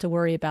don't have to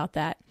worry about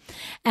that.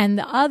 And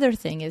the other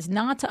thing is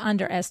not to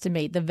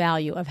underestimate the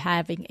value of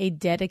having a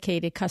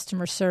dedicated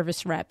customer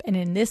service rep, and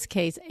in this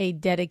case, a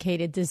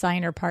dedicated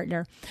designer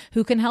partner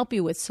who can help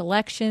you with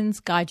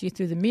selections, guide you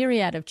through the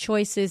myriad of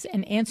choices,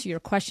 and answer your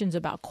questions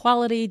about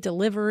quality,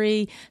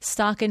 delivery,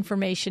 stock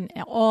information,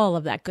 and all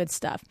of that good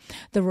stuff.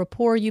 The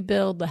rapport you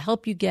build, the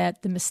help you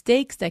get, the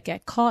mistakes that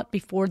get caught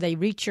before they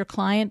reach your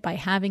client by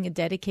having a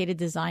dedicated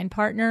design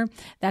partner,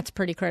 that's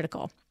pretty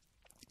critical.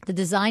 The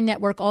Design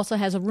Network also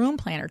has a room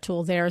planner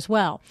tool there as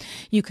well.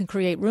 You can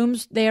create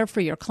rooms there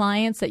for your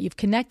clients that you've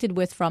connected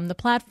with from the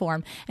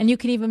platform, and you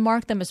can even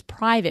mark them as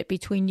private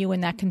between you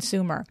and that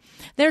consumer.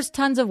 There's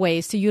tons of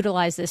ways to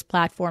utilize this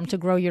platform to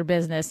grow your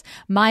business.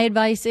 My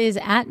advice is,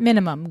 at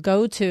minimum,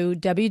 go to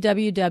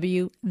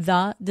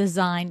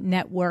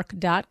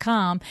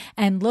www.thedesignNetwork.com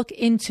and look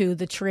into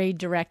the Trade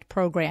Direct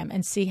program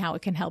and see how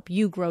it can help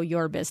you grow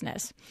your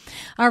business.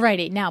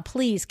 Alrighty, now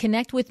please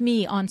connect with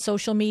me on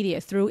social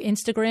media through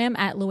Instagram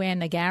at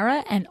LuAnn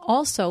Nagara, and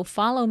also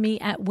follow me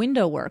at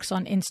WindowWorks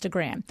on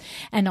Instagram,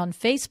 and on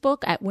Facebook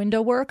at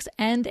WindowWorks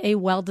and A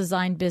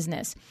Well-Designed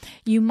Business.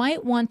 You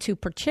might want to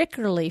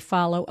particularly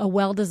follow A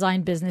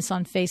Well-Designed Business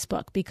on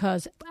Facebook,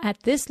 because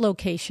at this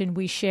location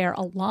we share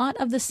a lot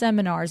of the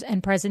seminars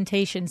and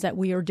presentations that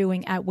we are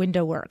doing at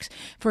WindowWorks.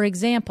 For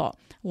example,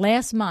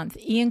 last month,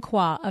 Ian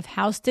Kwa of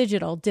House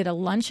Digital did a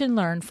lunch and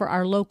learn for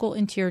our local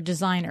interior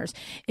designers.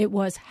 It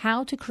was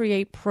how to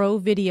create pro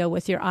video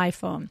with your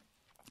iPhone.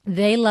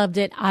 They loved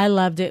it. I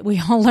loved it. We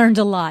all learned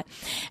a lot.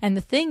 And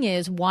the thing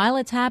is, while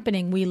it's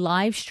happening, we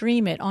live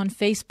stream it on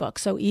Facebook.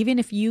 So even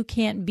if you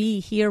can't be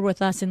here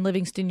with us in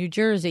Livingston, New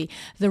Jersey,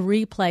 the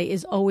replay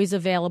is always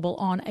available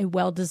on A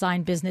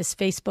Well-Designed Business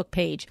Facebook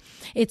page.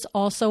 It's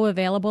also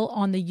available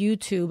on the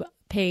YouTube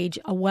page,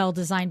 A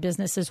Well-Designed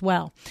Business, as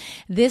well.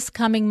 This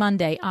coming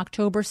Monday,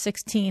 October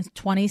 16th,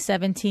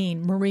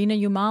 2017, Marina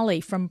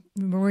Umali from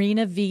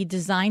Marina V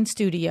Design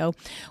Studio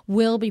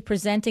will be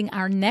presenting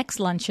our next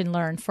Lunch and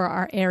Learn for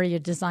our area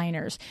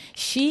designers.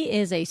 She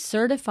is a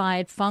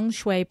certified feng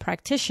shui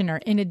practitioner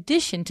in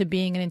addition to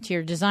being an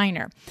interior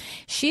designer.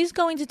 She's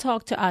going to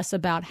talk to us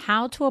about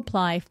how to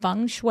apply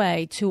feng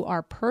shui to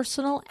our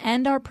personal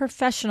and our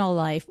professional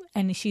life,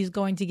 and she's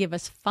going to give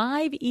us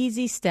 5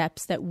 easy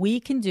steps that we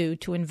can do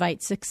to invite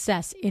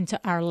success into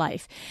our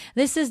life.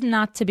 This is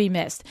not to be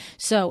missed.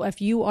 So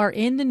if you are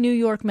in the New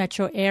York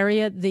metro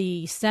area,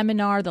 the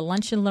seminar, the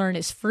Lunch and Learn,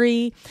 is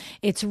free.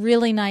 It's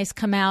really nice.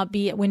 Come out,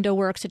 be at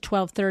WindowWorks at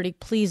 12:30.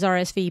 Please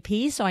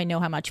RSVP so I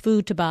know how much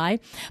food to buy.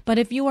 But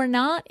if you are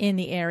not in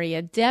the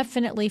area,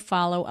 definitely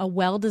follow A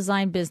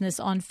Well-Designed Business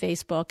on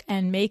Facebook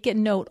and make a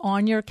note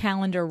on your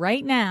calendar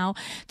right now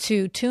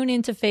to tune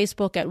into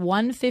Facebook at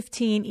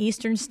 1:15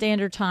 Eastern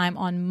Standard Time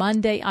on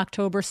Monday,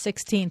 October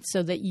 16th,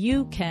 so that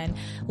you can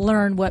learn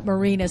what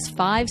Marina's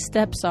 5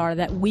 steps are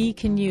that we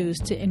can use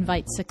to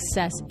invite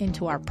success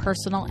into our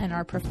personal and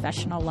our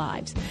professional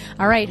lives.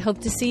 All right,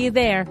 hope to see you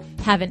there.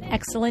 Have an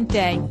excellent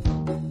day.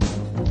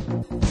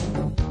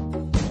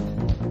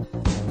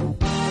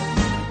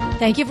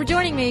 Thank you for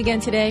joining me again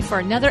today for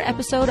another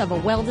episode of A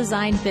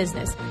Well-Designed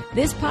Business.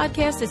 This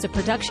podcast is a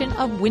production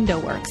of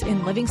WindowWorks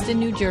in Livingston,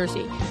 New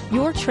Jersey,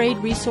 your trade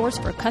resource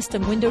for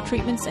custom window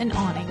treatments and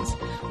awnings.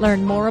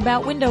 Learn more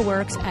about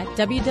WindowWorks at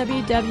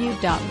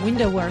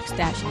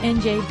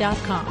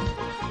www.windowworks-nj.com.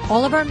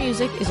 All of our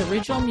music is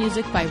original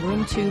music by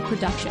Room 2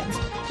 Productions.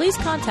 Please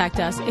contact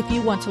us if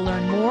you want to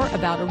learn more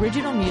about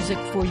original music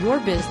for your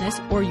business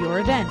or your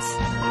events.